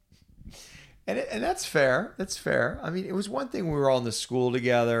 and that's fair. That's fair. I mean, it was one thing when we were all in the school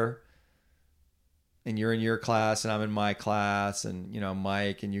together, and you're in your class and I'm in my class, and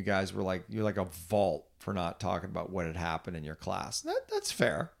Mike and you guys were like, you're like a vault for not talking about what had happened in your class. That's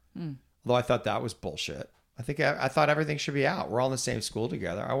fair. Although I thought that was bullshit. I thought everything should be out. We're all in the same school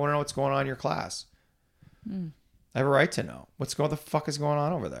together. I want to know what's going on in your class. I have a right to know what the fuck is going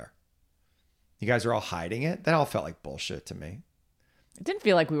on over there. You guys are all hiding it. That all felt like bullshit to me. It didn't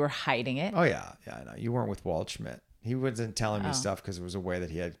feel like we were hiding it. Oh yeah, I know. You weren't with Walt Schmidt. He wasn't telling me stuff because it was a way that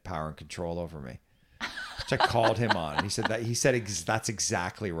he had power and control over me. Which I called him on. He said that's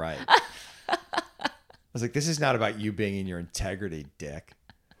exactly right. I was like, this is not about you being in your integrity, dick.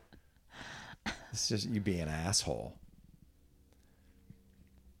 It's just you being an asshole.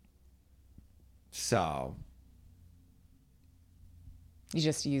 So. You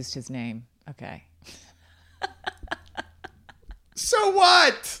just used his name. Okay. So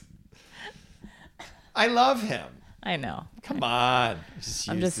what? I love him. I know. Come on. Just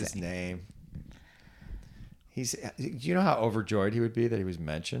use his name. Do you know how overjoyed he would be that he was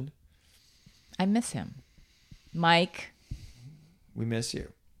mentioned? I miss him. Mike. We miss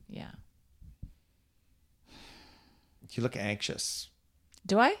you. Yeah. You look anxious.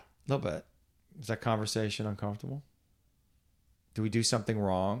 Do I? A little bit. Is that conversation uncomfortable? Do we do something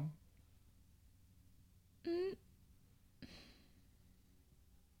wrong?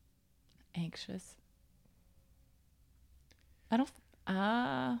 Anxious. I don't.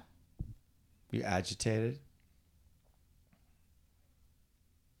 You agitated?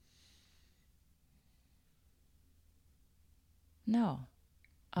 No.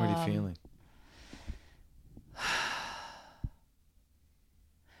 What are you feeling?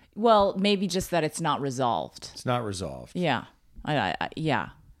 Well, maybe just that it's not resolved. It's not resolved. Yeah. Yeah.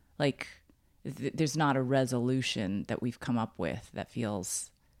 Like, there's not a resolution that we've come up with that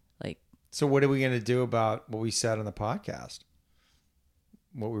feels like. So what are we going to do about what we said on the podcast?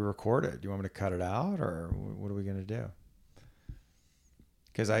 What we recorded? Do you want me to cut it out, or what are we going to do?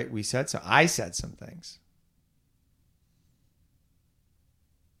 Because I said some things.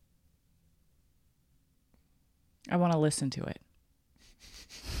 I want to listen to it.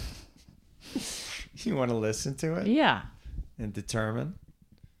 You want to listen to it? Yeah. And determine?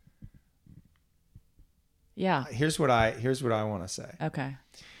 Yeah. Here's what I want to say. Okay.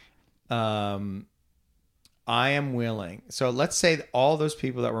 I am willing. So let's say that all those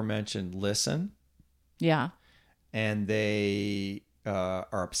people that were mentioned listen. Yeah. And they are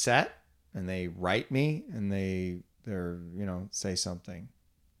upset, and they write me, and they're say something.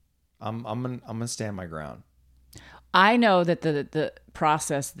 I'm gonna stand my ground. I know that the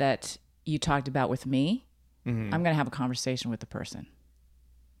process that you talked about with me, I'm gonna have a conversation with the person.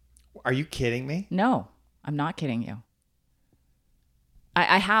 Are you kidding me? No, I'm not kidding you.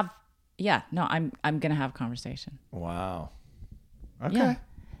 I have. Yeah, no, I'm gonna have a conversation. Wow. Okay.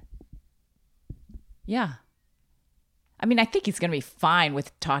 Yeah. I mean, I think he's gonna be fine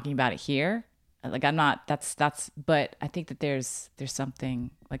with talking about it here. Like, I'm not. That's. But I think that there's something.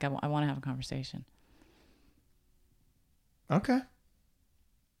 Like, I want to have a conversation. Okay.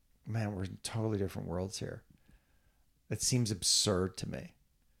 Man, we're in totally different worlds here. It seems absurd to me.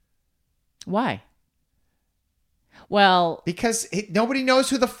 Why? Well, because nobody knows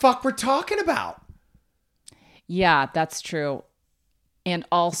who the fuck we're talking about. Yeah, that's true. And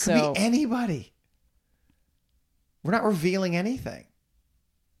also, it could be anybody. We're not revealing anything.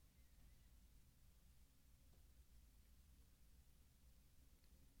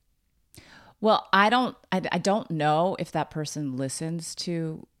 well, I don't know if that person listens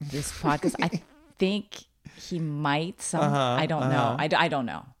to this podcast. I think he might. I don't know. I don't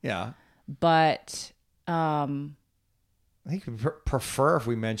know. Yeah. But I think he'd prefer if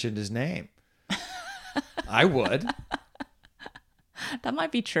we mentioned his name. I would. That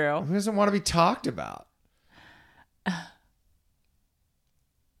might be true. Who doesn't want to be talked about?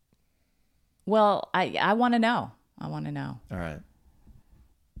 Well, I want to know. I want to know.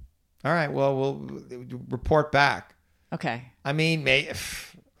 All right. Well, we'll report back. Okay. I mean, I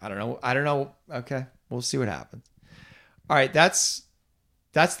don't know. Okay. We'll see what happens. All right. That's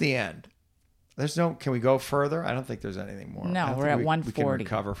the end. Can we go further? I don't think there's anything more. No, we're at 140. We can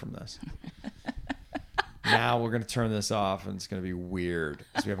recover from this. Now we're going to turn this off, and it's going to be weird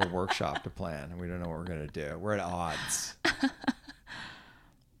because we have a workshop to plan and we don't know what we're going to do. We're at odds.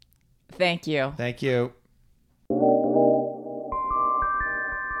 Thank you. Thank you.